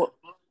got to be.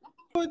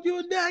 You're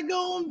a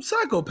daggone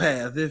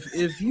psychopath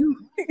if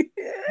you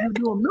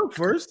doing milk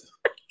first.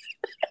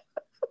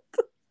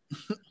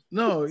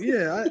 No,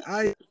 yeah,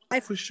 I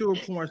for sure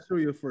pour my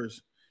cereal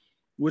first.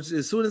 Which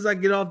as soon as I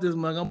get off this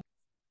mug, I'm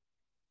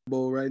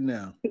bowl right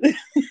now.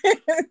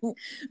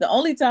 The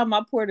only time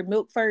I pour the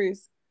milk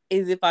first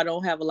is if I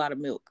don't have a lot of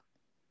milk.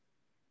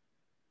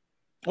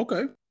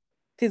 Okay.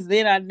 Because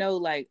then I know,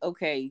 like,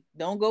 okay,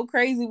 don't go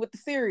crazy with the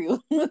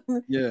cereal.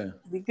 Yeah.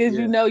 Because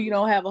you know you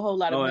don't have a whole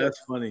lot of milk. Oh, that's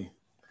funny.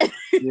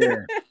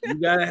 Yeah. You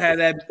gotta have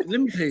that.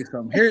 Let me tell you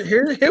something.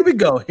 Here we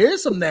go.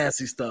 Here's some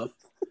nasty stuff.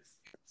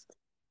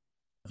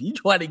 If you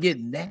try to get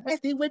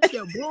nasty with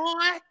your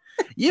boy,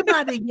 you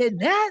about to get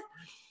that.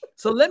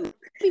 So let me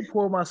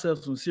pour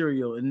myself some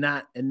cereal and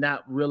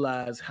not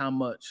realize how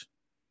much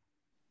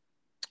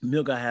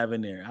milk I have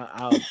in there.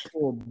 I'll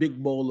pour a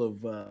big bowl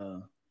of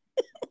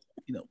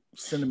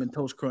Cinnamon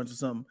Toast Crunch or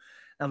something.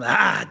 I'm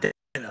like,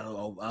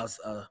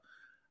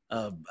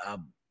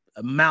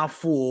 a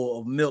mouthful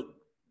of milk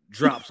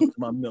drops into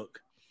my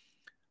milk.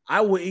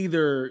 I would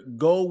either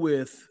go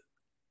with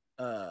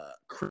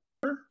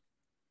creamer,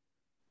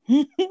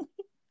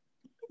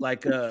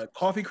 like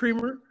coffee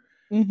creamer,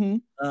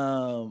 and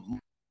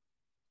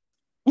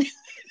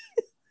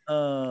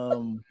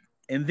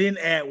then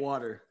add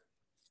water.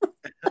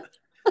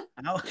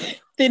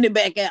 Thin it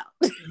back out.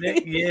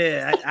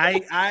 Yeah,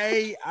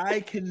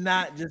 I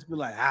cannot just be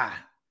like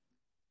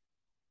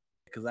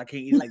because I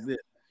can't eat like this,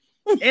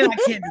 and I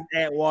can't just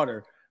add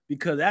water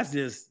because I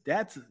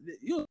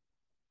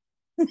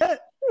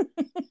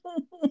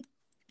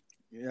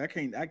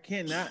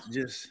cannot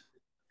just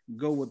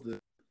go with the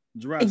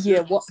dry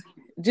cereal. Yeah,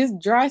 just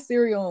dry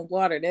cereal and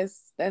water.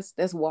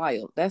 That's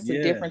wild. That's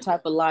a different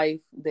type of life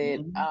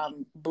that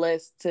I'm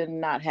blessed to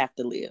not have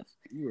to live.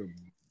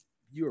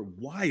 You're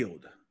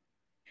wild.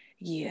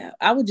 Yeah,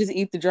 I would just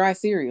eat the dry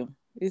cereal.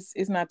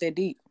 It's not that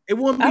deep. It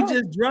wouldn't be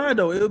just dry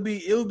though. It'll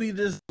be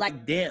just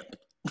like damp.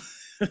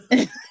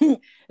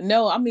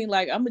 No, I mean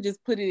like I'm gonna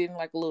just put it in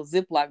like a little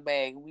Ziploc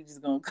bag. We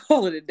just gonna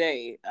call it a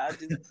day.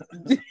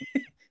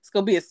 It's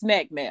gonna be a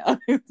snack now.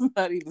 It's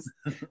not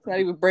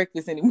even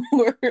breakfast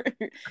anymore.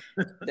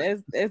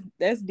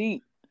 That's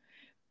deep.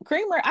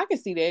 Creamer, I can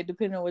see that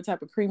depending on what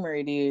type of creamer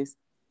it is.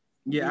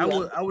 Yeah,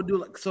 I would do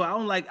like so. I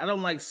don't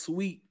like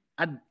sweet.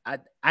 I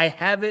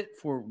have it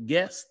for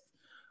guests,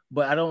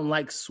 but I don't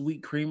like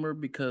sweet creamer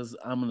because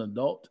I'm an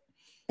adult.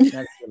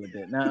 Not like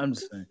that. Now I'm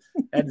just saying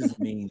that just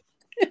means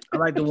I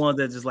like the ones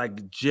that just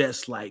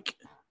like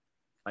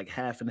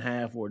half and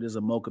half, or there's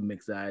a mocha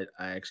mix that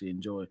I actually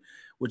enjoy,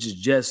 which is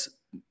just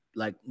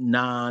like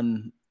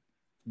non-dairy,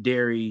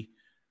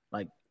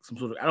 like some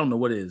sort of, I don't know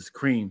what it is,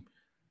 cream.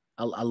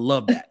 I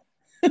love that.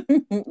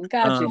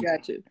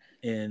 Gotcha.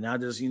 And I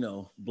just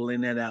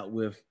blend that out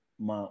with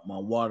my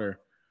water.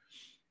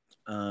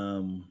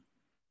 But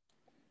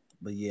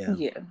yeah,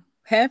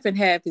 half and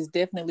half is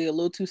definitely a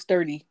little too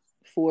sturdy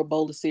for a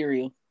bowl of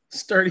cereal.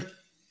 Sturdy.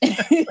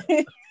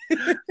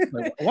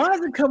 Like, why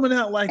is it coming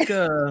out like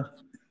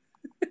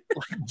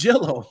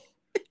Jello?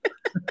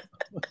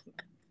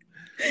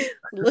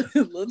 A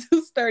little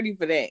too sturdy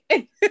for that.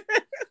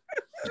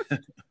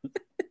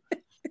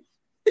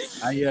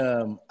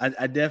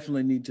 I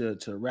definitely need to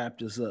wrap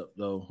this up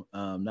though.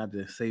 Not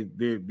to say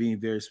being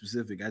very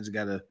specific. I just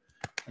got a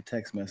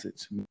text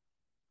message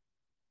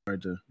or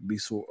to be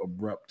so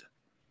abrupt.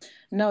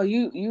 No,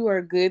 you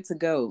are good to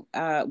go.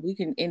 We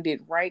can end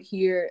it right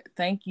here.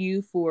 Thank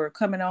you for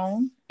coming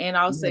on, and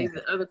I'll save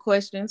the other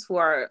questions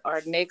for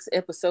our next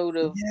episode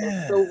of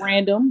So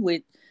Random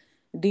with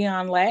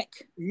Dion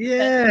Lack.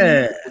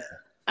 Yeah,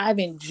 I've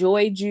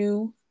enjoyed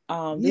you.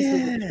 This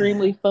was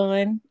extremely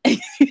fun.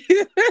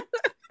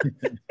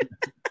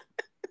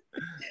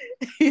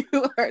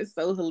 You are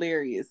so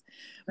hilarious.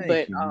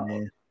 Thank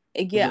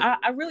you, yeah,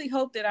 I really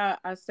hope that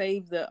I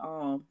save the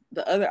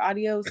other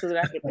audio so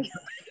that I can.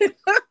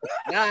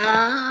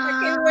 I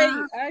can't wait.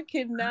 I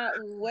cannot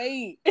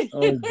wait.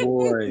 Oh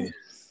boy.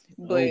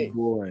 But oh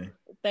boy.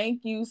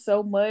 Thank you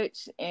so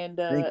much, and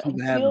thank you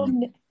for having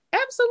me.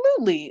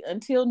 Absolutely.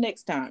 Until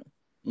next time.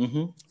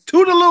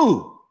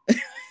 Toodaloo.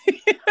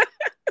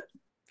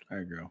 All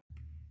right, girl.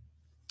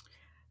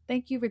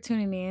 Thank you for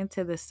tuning in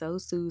to the So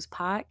Suze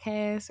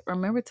podcast.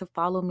 Remember to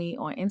follow me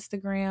on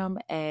Instagram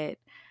at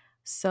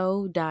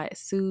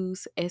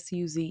so.suze,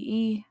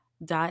 S-U-Z-E,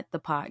 .the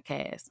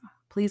podcast.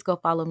 Please go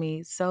follow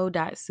me,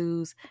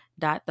 so.suze,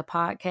 .the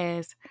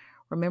podcast.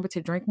 Remember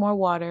to drink more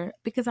water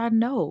because I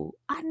know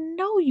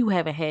you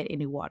haven't had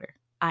any water.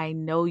 I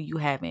know you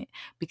haven't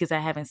because I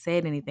haven't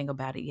said anything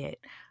about it yet.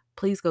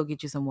 Please go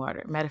get you some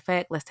water. Matter of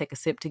fact, let's take a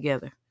sip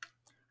together.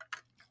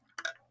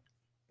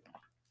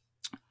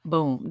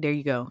 Boom, there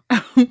you go.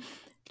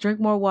 Drink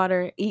more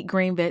water, eat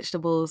green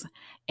vegetables,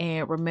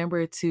 and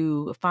remember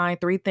to find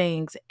 3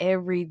 things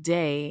every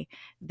day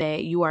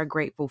that you are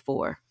grateful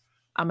for.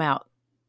 I'm out.